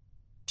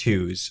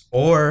twos?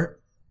 Or,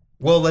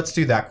 well, let's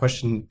do that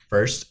question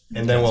first,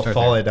 and then we'll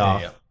follow it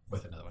off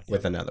with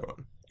another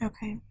one.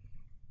 Okay.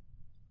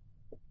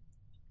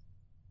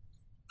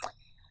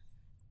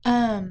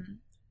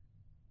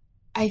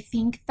 I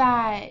think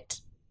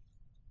that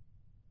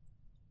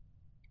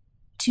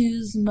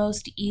twos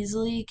most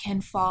easily can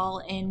fall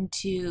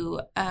into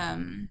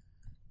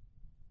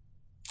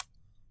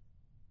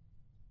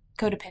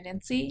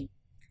codependency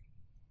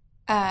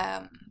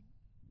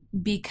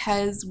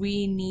because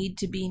we need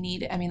to be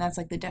needed. I mean, that's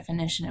like the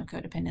definition of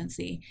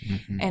codependency.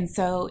 And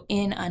so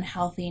in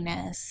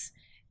unhealthiness,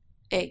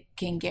 it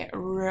can get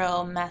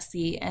real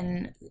messy,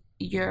 and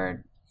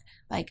you're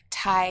like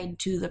tied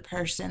to the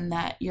person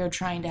that you're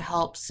trying to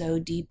help so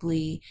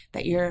deeply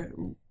that you're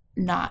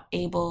not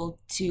able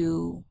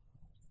to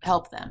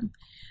help them.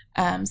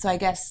 So I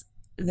guess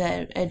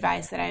the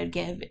advice that I would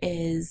give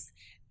is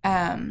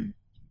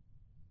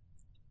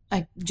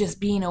like just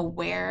being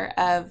aware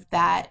of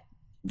that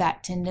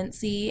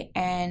tendency,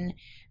 and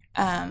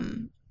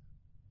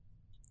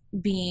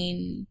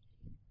being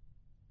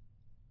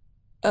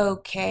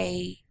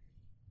okay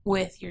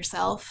with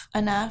yourself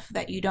enough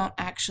that you don't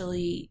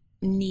actually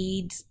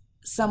need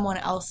someone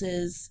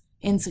else's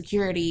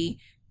insecurity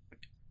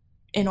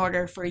in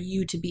order for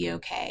you to be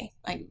okay.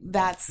 Like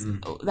that's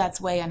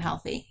way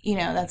unhealthy. You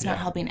know, that's not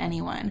helping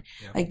anyone.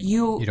 Like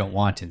you don't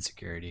want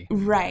insecurity.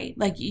 Right.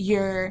 Like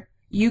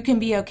you can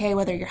be okay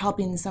whether you're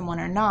helping someone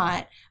or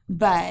not,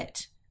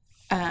 but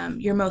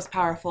you're most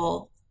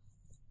powerful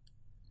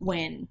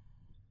when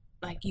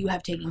like you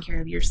have taken care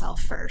of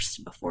yourself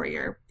first before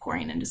you're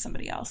pouring into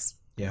somebody else.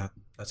 Yeah,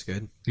 that's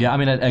good. Yeah, I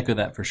mean, I'd echo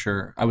that for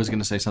sure. I was going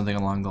to say something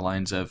along the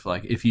lines of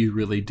like, if you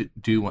really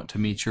do want to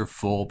meet your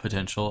full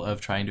potential of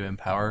trying to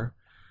empower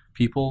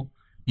people,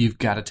 you've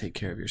got to take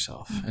care of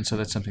yourself. And so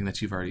that's something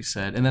that you've already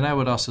said. And then I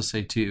would also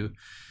say too,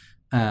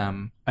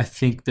 I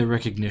think the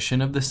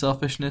recognition of the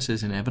selfishness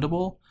is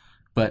inevitable,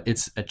 but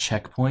it's a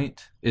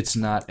checkpoint. It's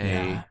not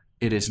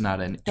it is not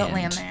an Don't end.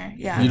 land there.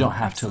 Yeah. You don't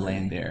have to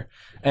land there.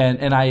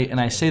 And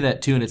I say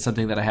that too, and it's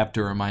something that I have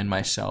to remind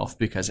myself,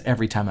 because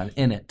every time I'm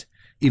in it,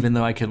 even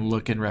though I can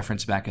look and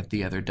reference back at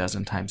the other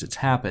dozen times it's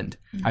happened,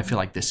 I feel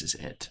like this is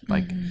it.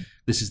 Like,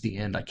 this is the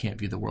end. I can't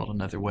view the world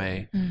another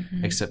way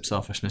except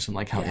selfishness. And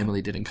like how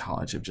Emily did in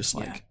college, of just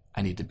like,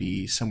 I need to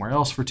be somewhere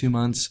else for 2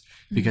 months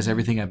because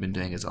everything I've been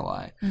doing is a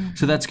lie.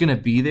 So that's going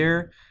to be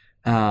there,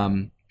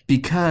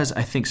 because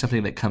I think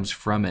something that comes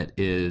from it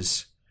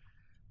is,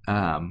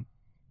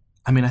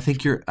 I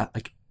think you're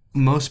like,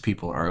 most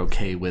people are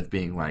okay with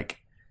being like,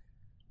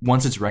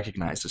 once it's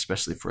recognized,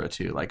 especially for a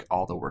 2, like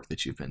all the work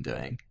that you've been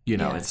doing,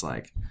 it's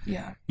like,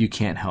 you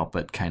can't help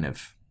but kind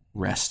of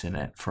rest in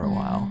it for a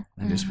while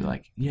and just be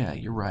like, yeah,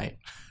 you're right.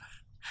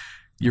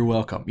 You're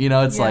welcome.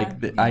 It's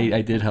like,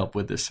 I did help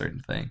with this certain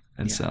thing.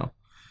 And so.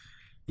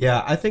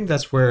 Yeah, I think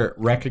that's where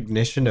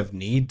recognition of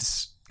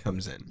needs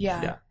comes in.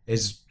 Yeah.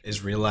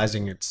 Is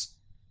realizing it's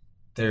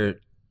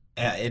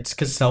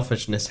because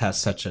selfishness has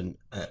such a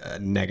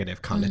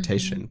negative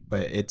connotation,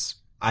 but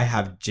I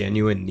have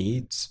genuine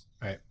needs.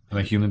 Right. I'm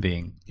a human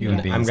being.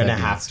 I'm going to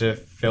have to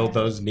fill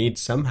those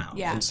needs somehow.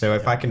 Yeah. And so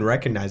if I can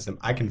recognize them,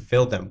 I can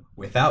fill them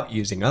without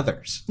using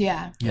others.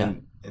 Yeah.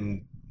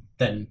 And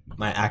then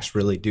my acts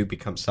really do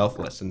become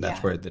selfless, and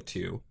that's where the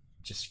 2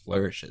 just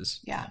flourishes.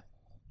 Yeah.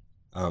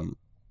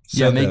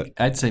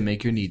 I'd say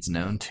make your needs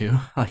known too.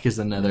 Like, is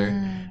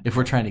another, if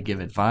we're trying to give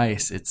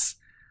advice, it's,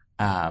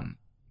 I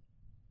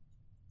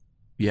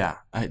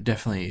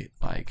definitely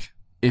like,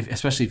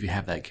 especially if you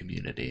have that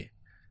community,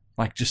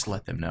 like, just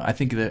let them know. I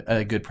think that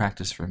a good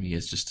practice for me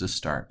is just to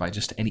start by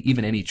just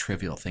any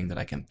trivial thing that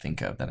I can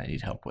think of that I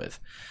need help with.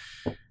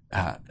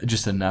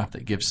 Just enough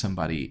that gives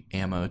somebody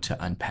ammo to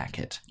unpack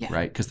it,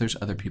 right? Because there's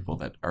other people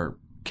that are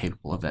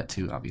capable of that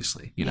too,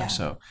 obviously,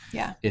 so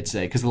it's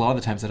because a lot of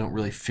the times I don't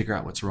really figure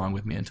out what's wrong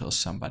with me until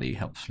somebody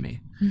helps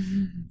me,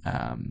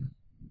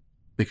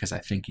 because I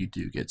think you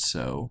do get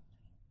so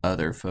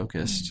other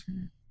focused,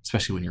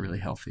 especially when you're really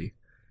healthy,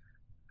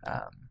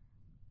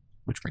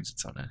 which brings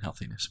its own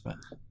unhealthiness. But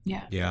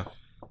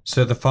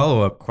so the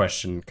follow-up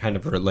question kind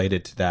of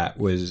related to that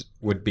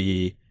would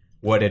be,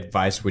 what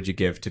advice would you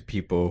give to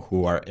people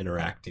who are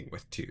interacting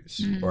with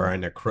 2s or are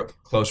in a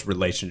close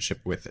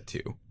relationship with a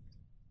 2?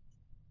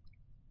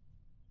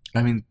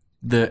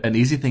 An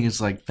easy thing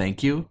is like,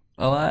 thank you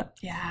a lot.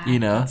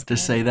 Yeah. To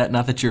say that,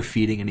 not that you're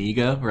feeding an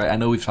ego, right? I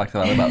know we've talked a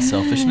lot about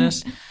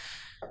selfishness,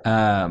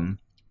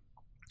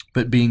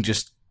 but being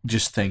just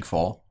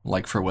thankful,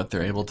 like, for what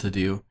they're able to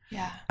do.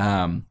 Yeah.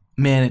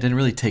 Man, it didn't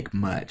really take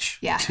much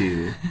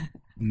to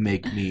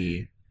make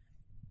me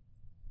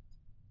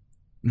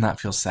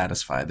not feel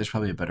satisfied. There's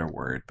probably a better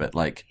word, but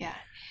like,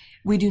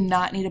 we do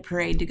not need a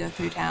parade to go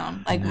through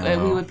town. Like,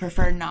 we would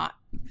prefer not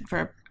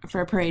for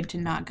a parade to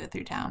not go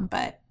through town,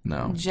 but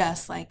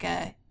just like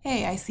a,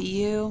 hey, I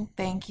see you,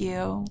 thank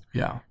you.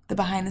 Yeah. The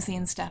behind the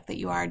scenes stuff that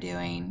you are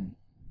doing,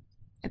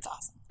 it's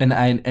awesome.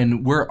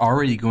 And we're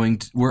already going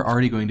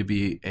to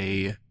be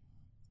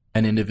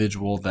an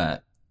individual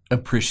that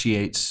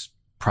appreciates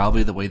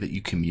probably the way that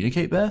you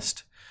communicate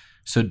best.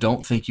 So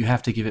don't think you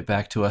have to give it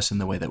back to us in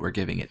the way that we're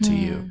giving it to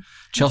you.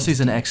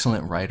 Chelsea's an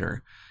excellent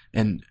writer,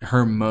 and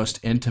her most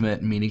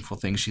intimate, meaningful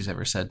thing she's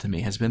ever said to me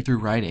has been through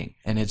writing.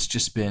 And it's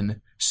just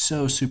been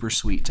so super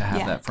sweet to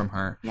have that from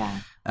her.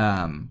 Yeah.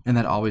 And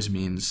that always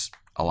means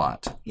a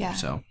lot. Yeah.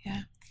 So.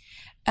 Yeah.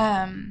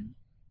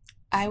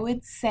 I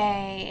would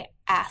say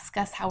ask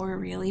us how we're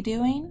really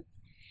doing.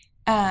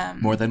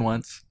 More than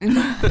once.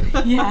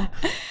 Yeah.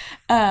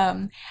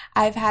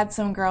 I've had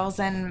some girls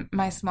in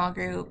my small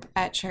group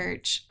at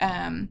church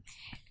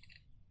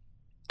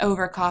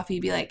over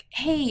coffee be like,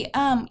 hey,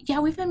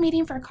 we've been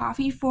meeting for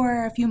coffee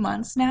for a few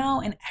months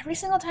now, and every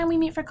single time we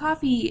meet for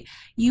coffee,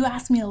 you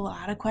ask me a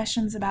lot of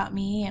questions about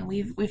me, and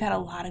we've had a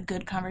lot of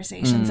good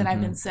conversations, and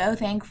I've been so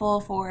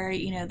thankful for,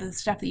 the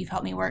stuff that you've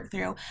helped me work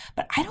through,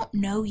 but I don't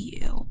know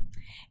you.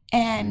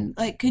 And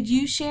like, could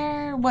you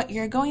share what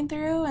you're going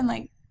through and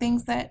like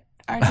things that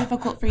are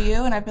difficult for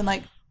you? And I've been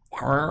like,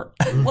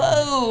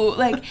 whoa,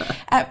 like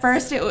at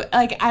first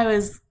I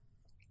was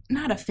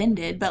not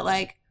offended, but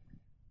like,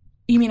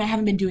 you mean I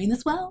haven't been doing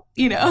this well?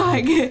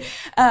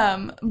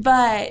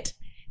 But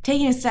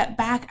taking a step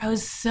back, I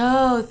was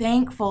so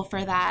thankful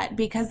for that,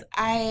 because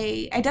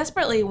I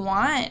desperately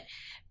want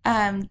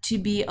to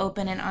be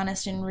open and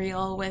honest and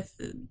real with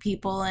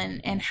people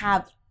and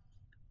have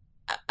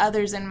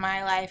others in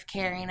my life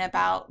caring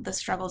about the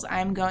struggles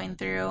I'm going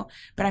through,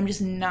 but I'm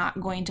just not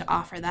going to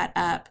offer that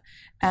up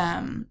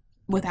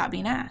without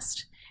being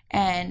asked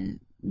and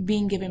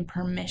being given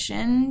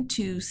permission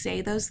to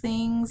say those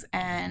things,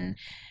 and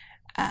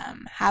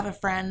have a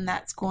friend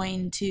that's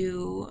going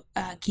to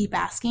keep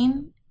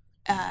asking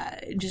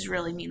just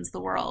really means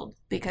the world,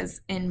 because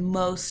in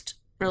most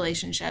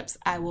relationships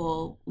I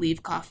will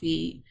leave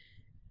coffee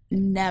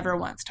never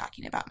once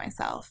talking about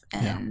myself,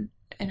 and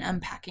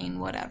unpacking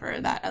whatever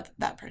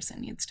that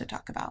person needs to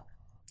talk about.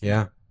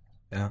 Yeah.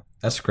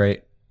 That's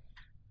great.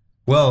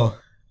 Well,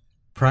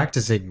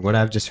 practicing what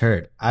I've just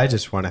heard, I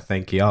just want to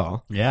thank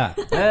y'all. Yeah.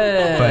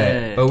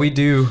 Hey. But we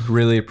do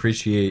really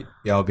appreciate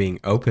y'all being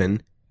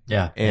open.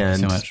 Yeah.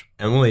 And thank you so much.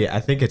 Emily, I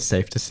think it's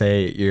safe to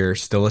say you're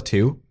still a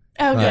 2.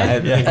 Oh, good. I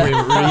think we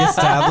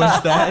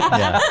reestablished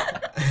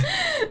that.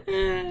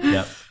 Yeah.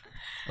 Yep.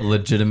 A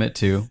legitimate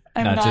 2,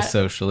 not just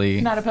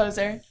socially not a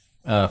poser.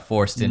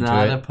 Forced into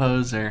Not it. a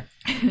poser.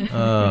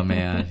 Oh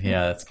man,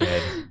 yeah, that's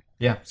good.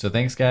 Yeah, so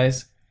thanks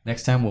guys.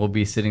 Next time we'll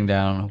be sitting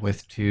down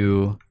with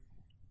 2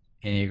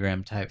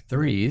 Enneagram Type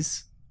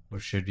 3s,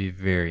 which should be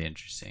very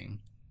interesting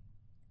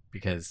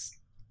because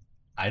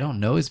I don't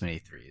know as many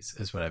 3s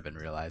is what I've been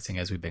realizing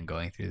as we've been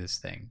going through this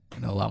thing. I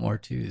know a lot more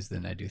 2s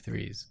than I do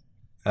 3s.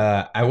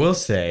 I will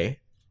say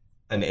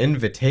an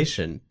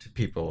invitation to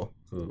people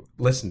who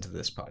listen to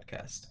this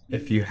podcast.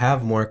 If you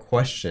have more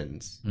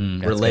questions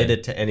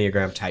related to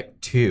Enneagram Type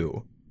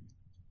 2,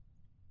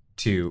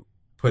 to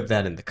put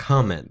that in the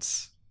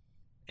comments,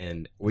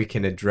 and we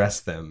can address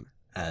them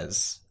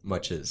as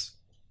much as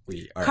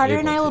we are Carter able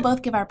and I to. will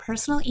both give our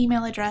personal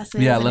email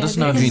addresses. Yeah, let us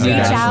know if you can need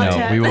reach us. out No,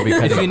 to- we will be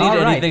cutting. If you need All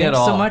right, anything at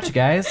thanks so all. much,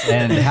 guys,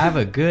 and have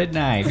a good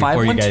night.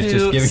 Before you guys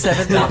just give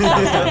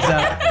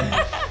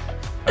 512-7.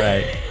 All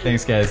right,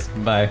 thanks, guys.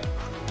 Bye.